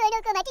piu piu no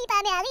komati pa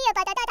Mary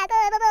patata tako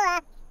boboa.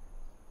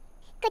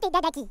 Côté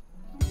Dadaki.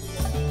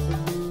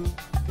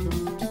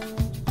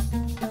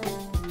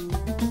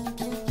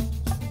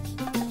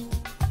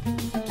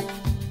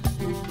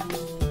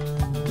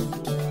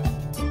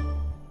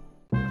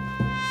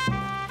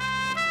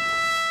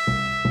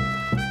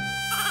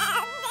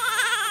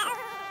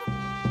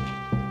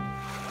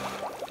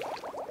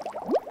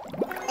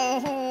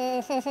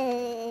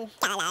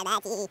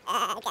 Calamati,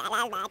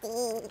 calamati.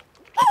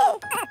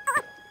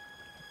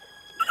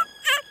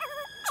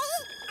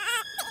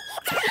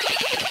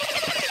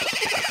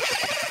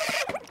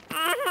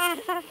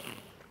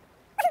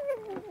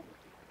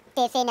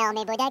 T'es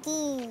énorme Bodaki.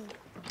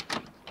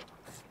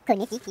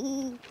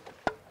 Konetiki.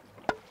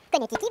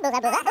 Konetiki, Bora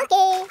Bora, ok.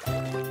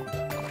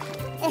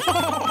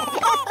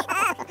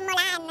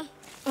 Molang.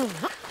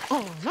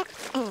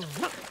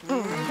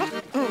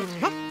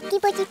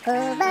 Kipotiko,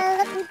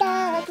 Barapuda,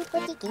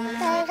 Kipotiki,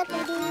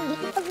 Barapudi.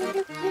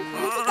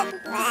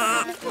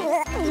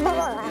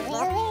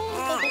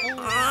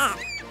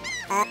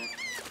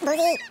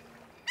 Bougie.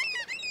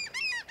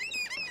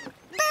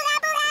 Bora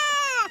Bora.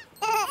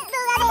 Bora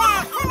Bora,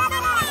 Bora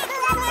Bora.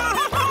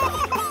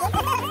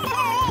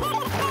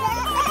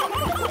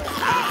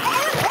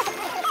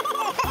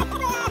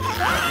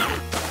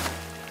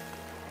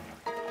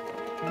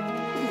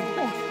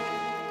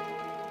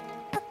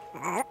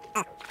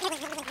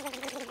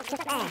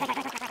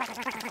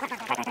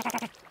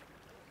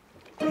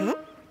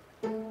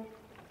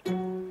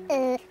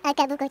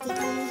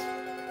 Akabukotiki.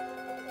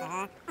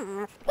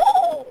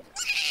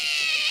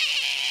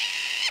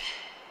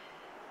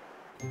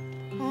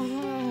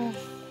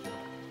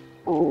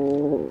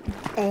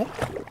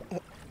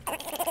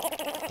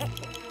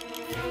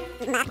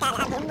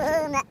 Makala boum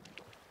boum.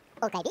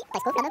 Okaibi,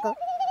 Pasko Flamako.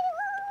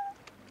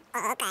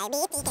 Okaibi,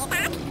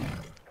 Tiketak.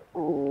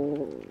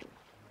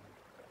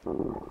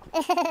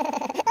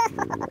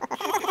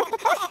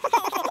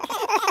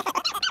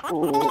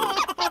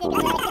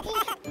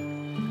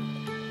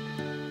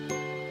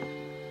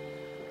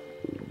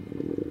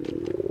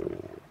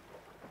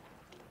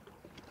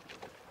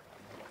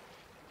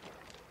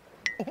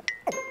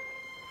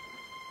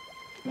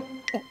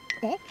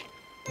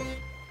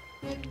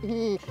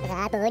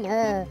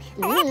 Rabono.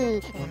 Rabono.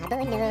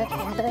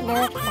 Rabono.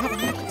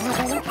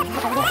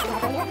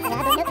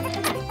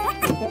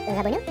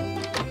 Rabono.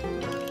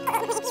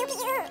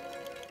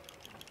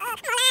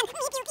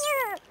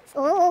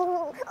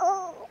 Oh,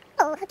 oh,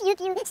 oh, piu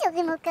piu sur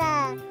le mocha.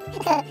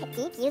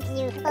 Piu piu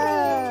piu.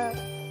 Oh.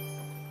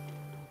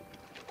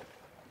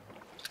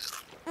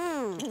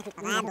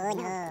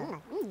 Rabono.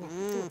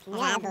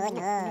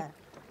 Rabono.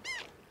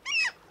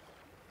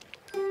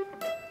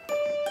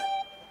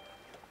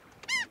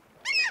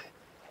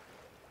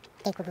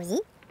 Ekobouzi.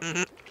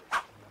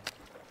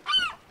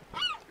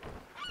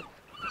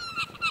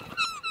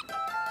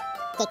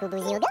 Teku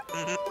buzi yoga.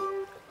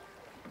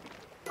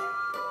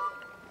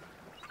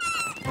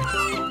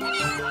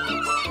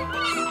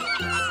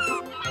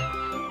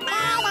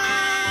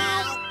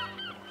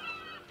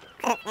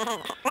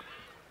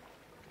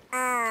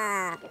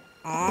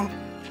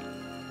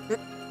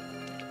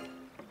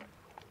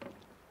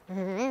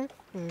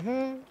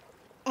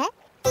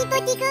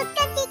 Tipotiko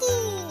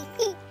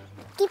kaptiki.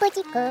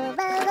 Tipotiko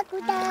bawa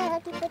kuda.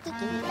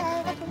 Tipotiki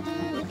bawa kudi.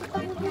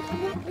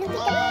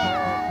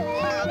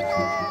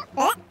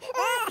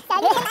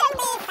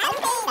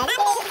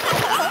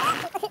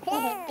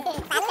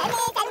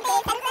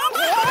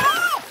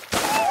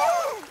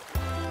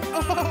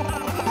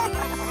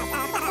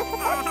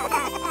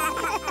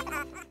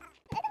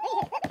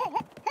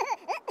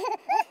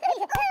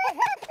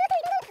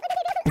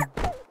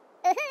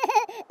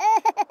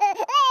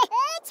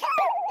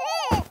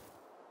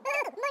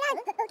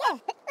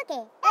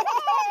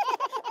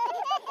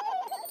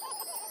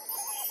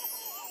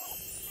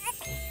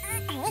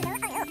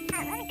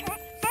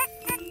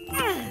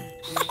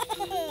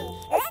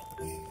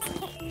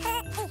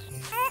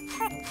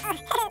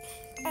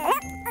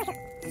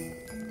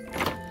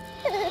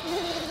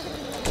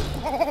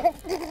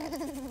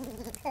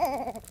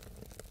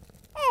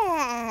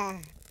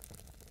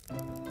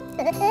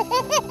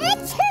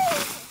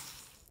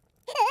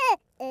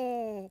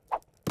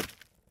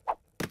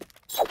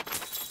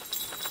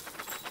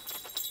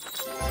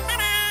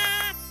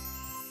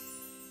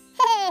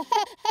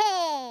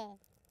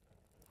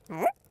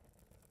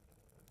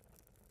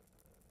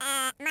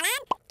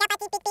 Molang,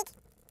 kapati pik-pik.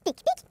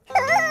 Pik-pik.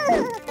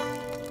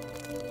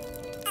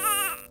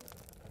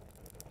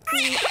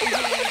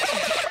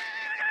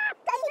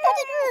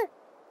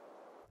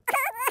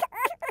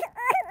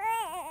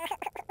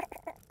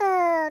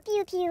 Oh,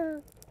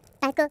 piou-piou.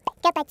 Panko,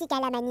 kapati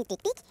kalamani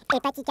pik-pik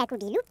et pati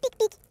kakubilou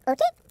pik-pik,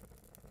 ok?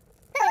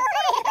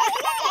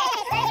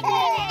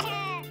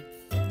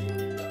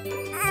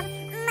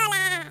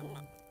 Molang.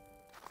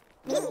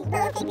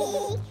 Bibo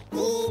pik-pik,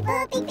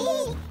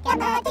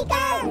 kapati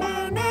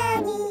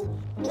kalamani.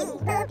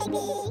 Bibo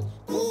pik-pik,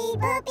 kapati kalamani.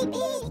 Bibo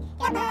pik-pik,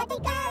 kapati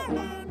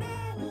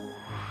kalamani.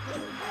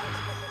 Bibo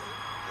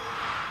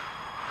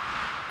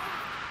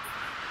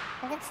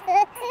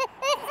pik-pik.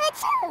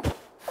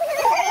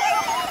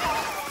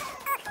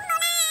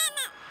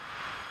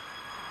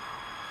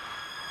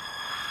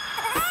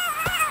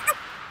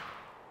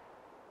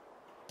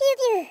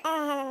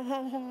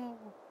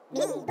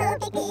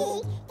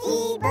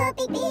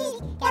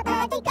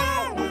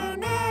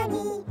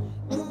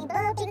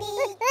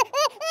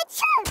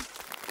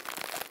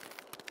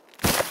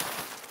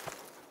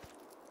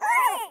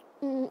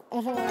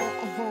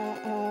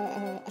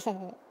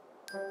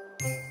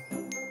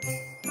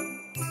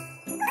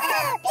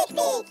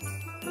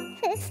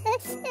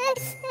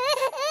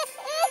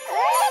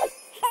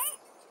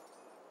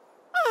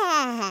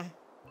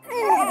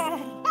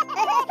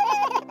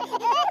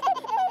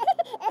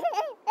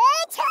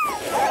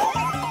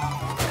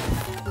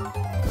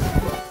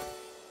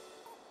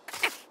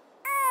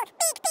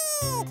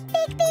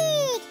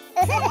 Pik-pik.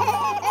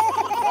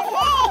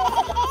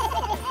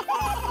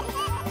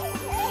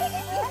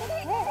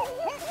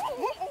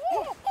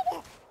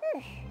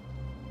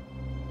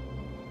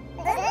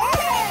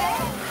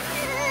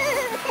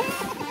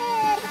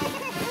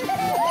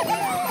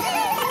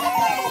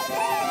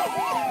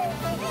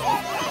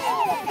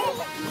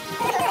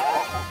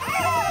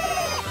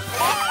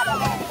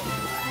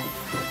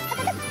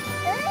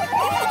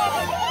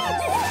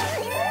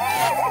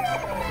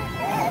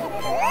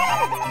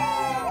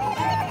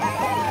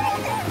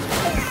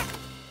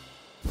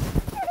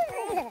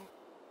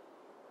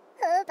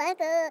 Oh,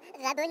 Panko,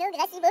 rabono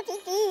gracibo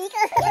pik-pik.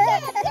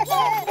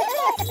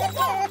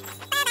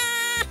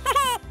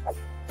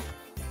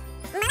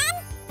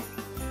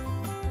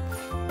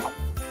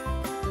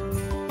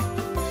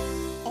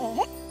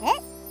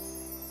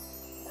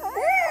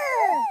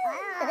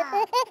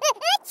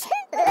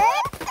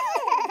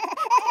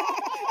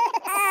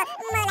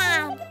 Molang.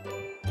 Molang.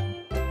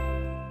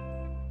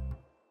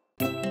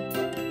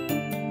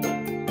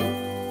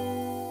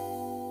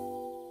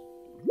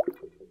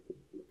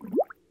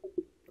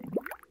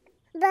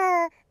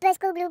 Bah, parce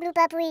qu'au glou-glou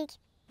papouik.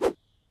 Hé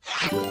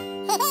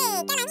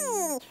hé,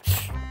 Kamani.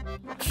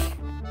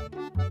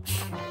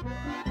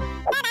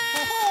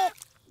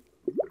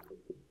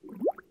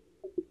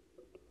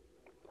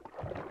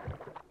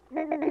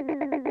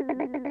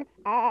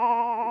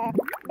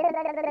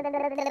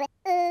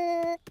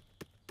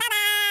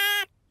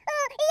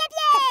 Oh, il y a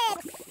Pierre.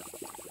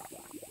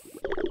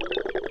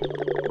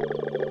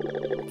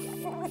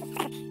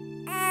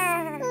 Oh.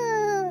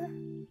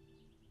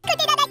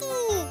 Côté d'Abaki.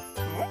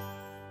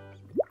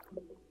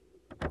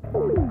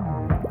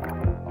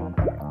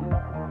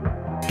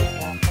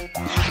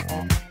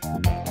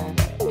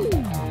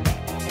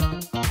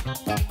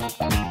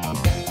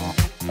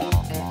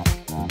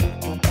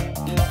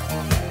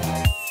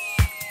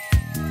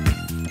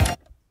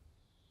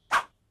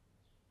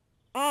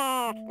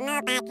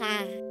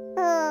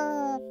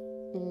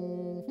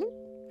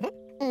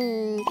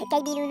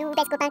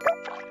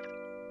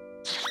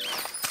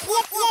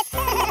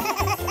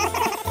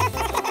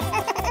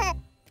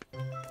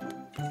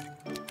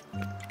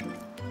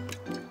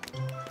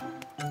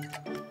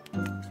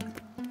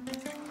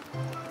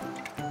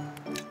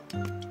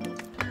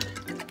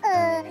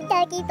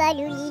 Taki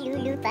paluli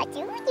lulu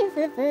patu du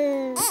fufu.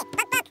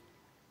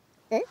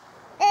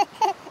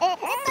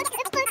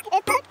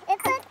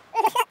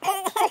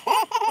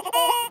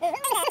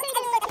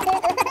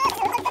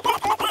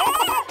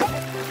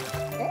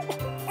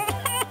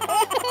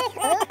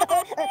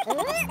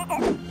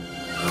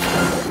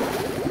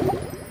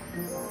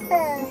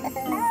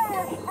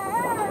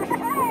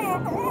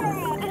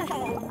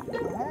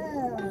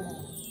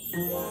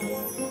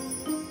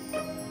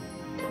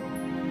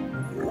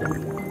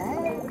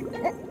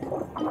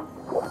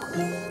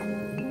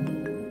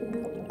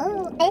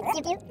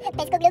 Chapuis,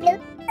 pesco glo glo.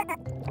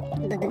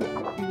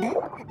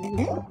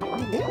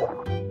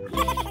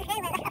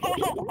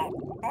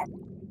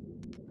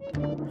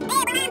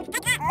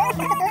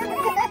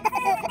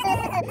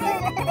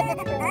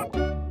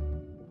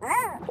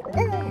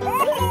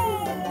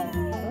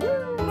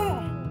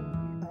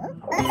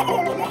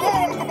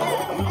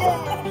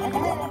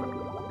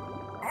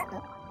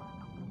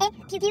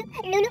 Piu piu,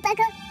 loulou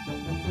Paco.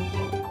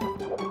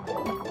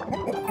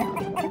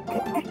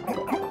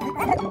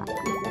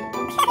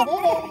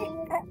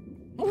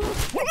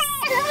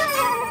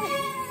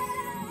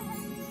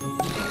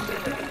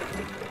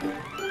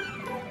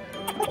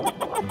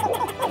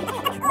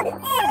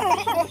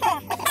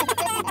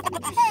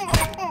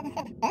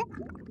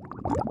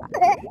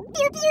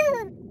 Piu piu.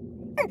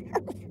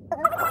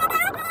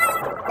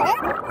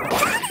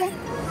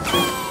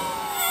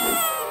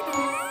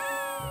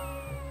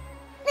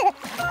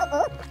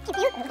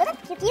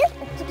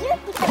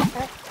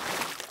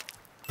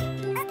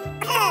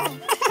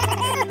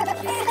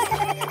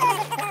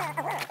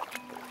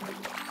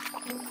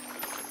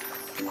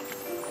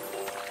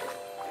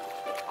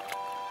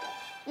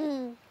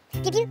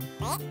 Piu piu.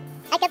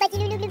 Akapati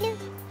loulou glou glou.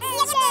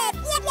 Yep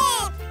yep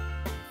yep.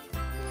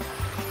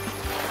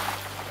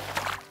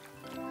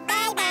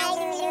 Bye bye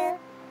loulou.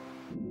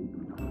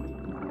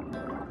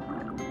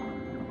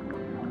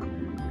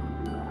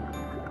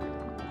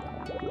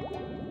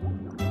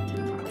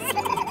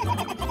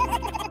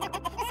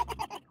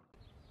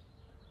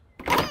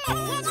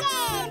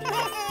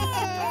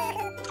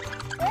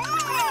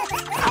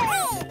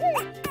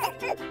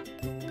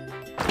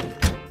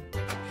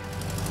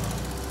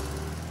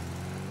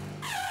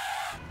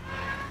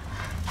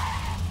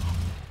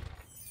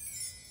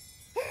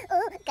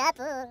 Oh,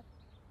 capo.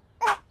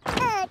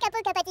 Capo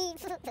capati.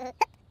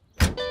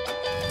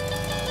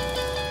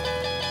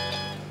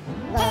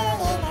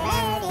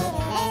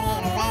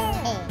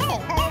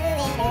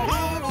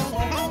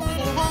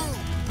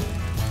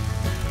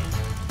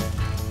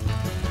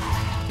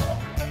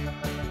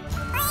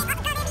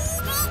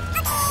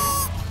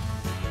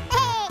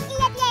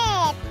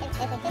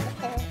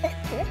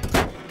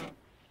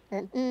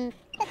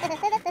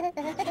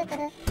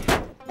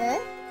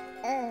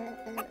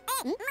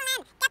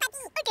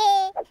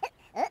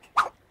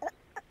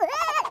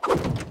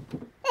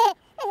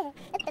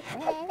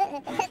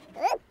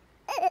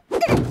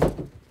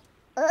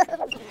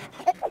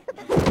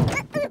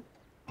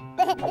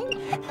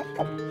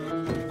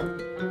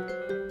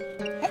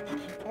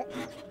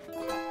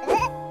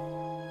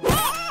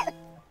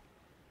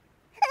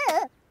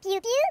 Piu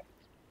piu.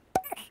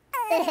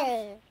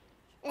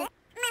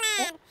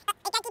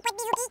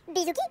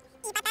 Bisouki.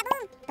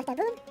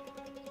 Pataboum.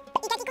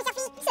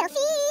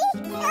 Selfie.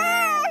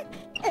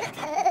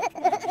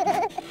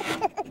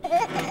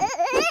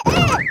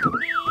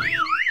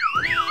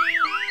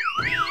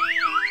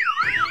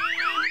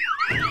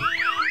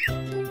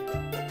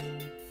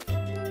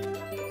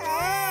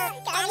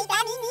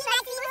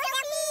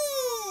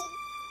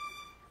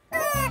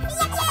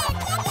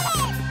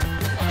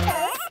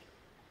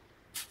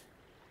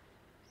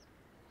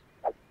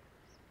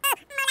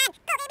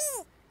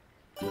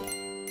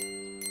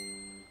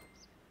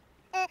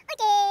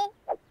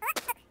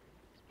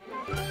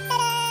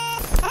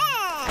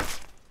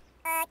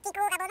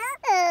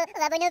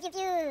 Rabono piu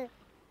piu.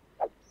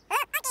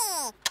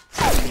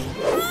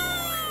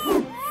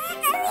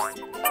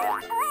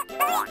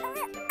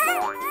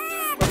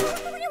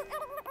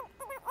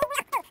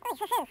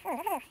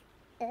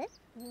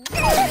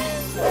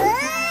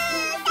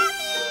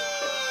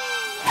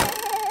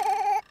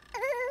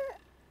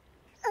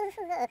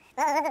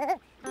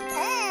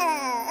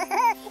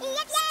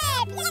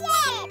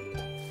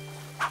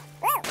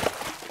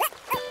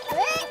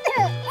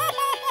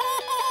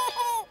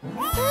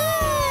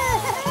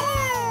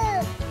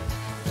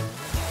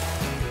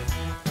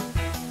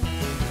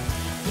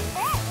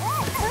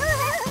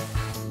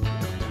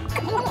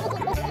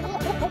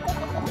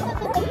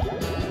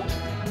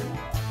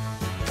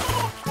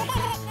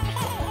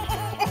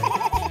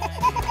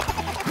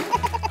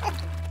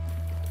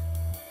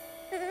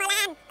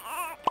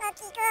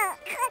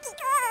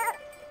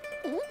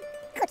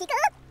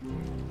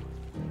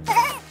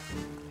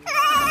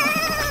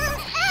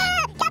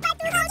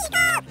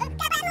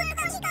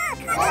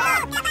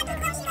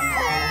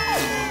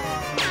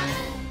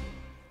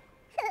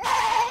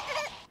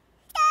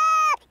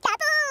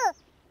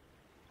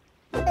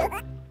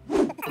 Oh,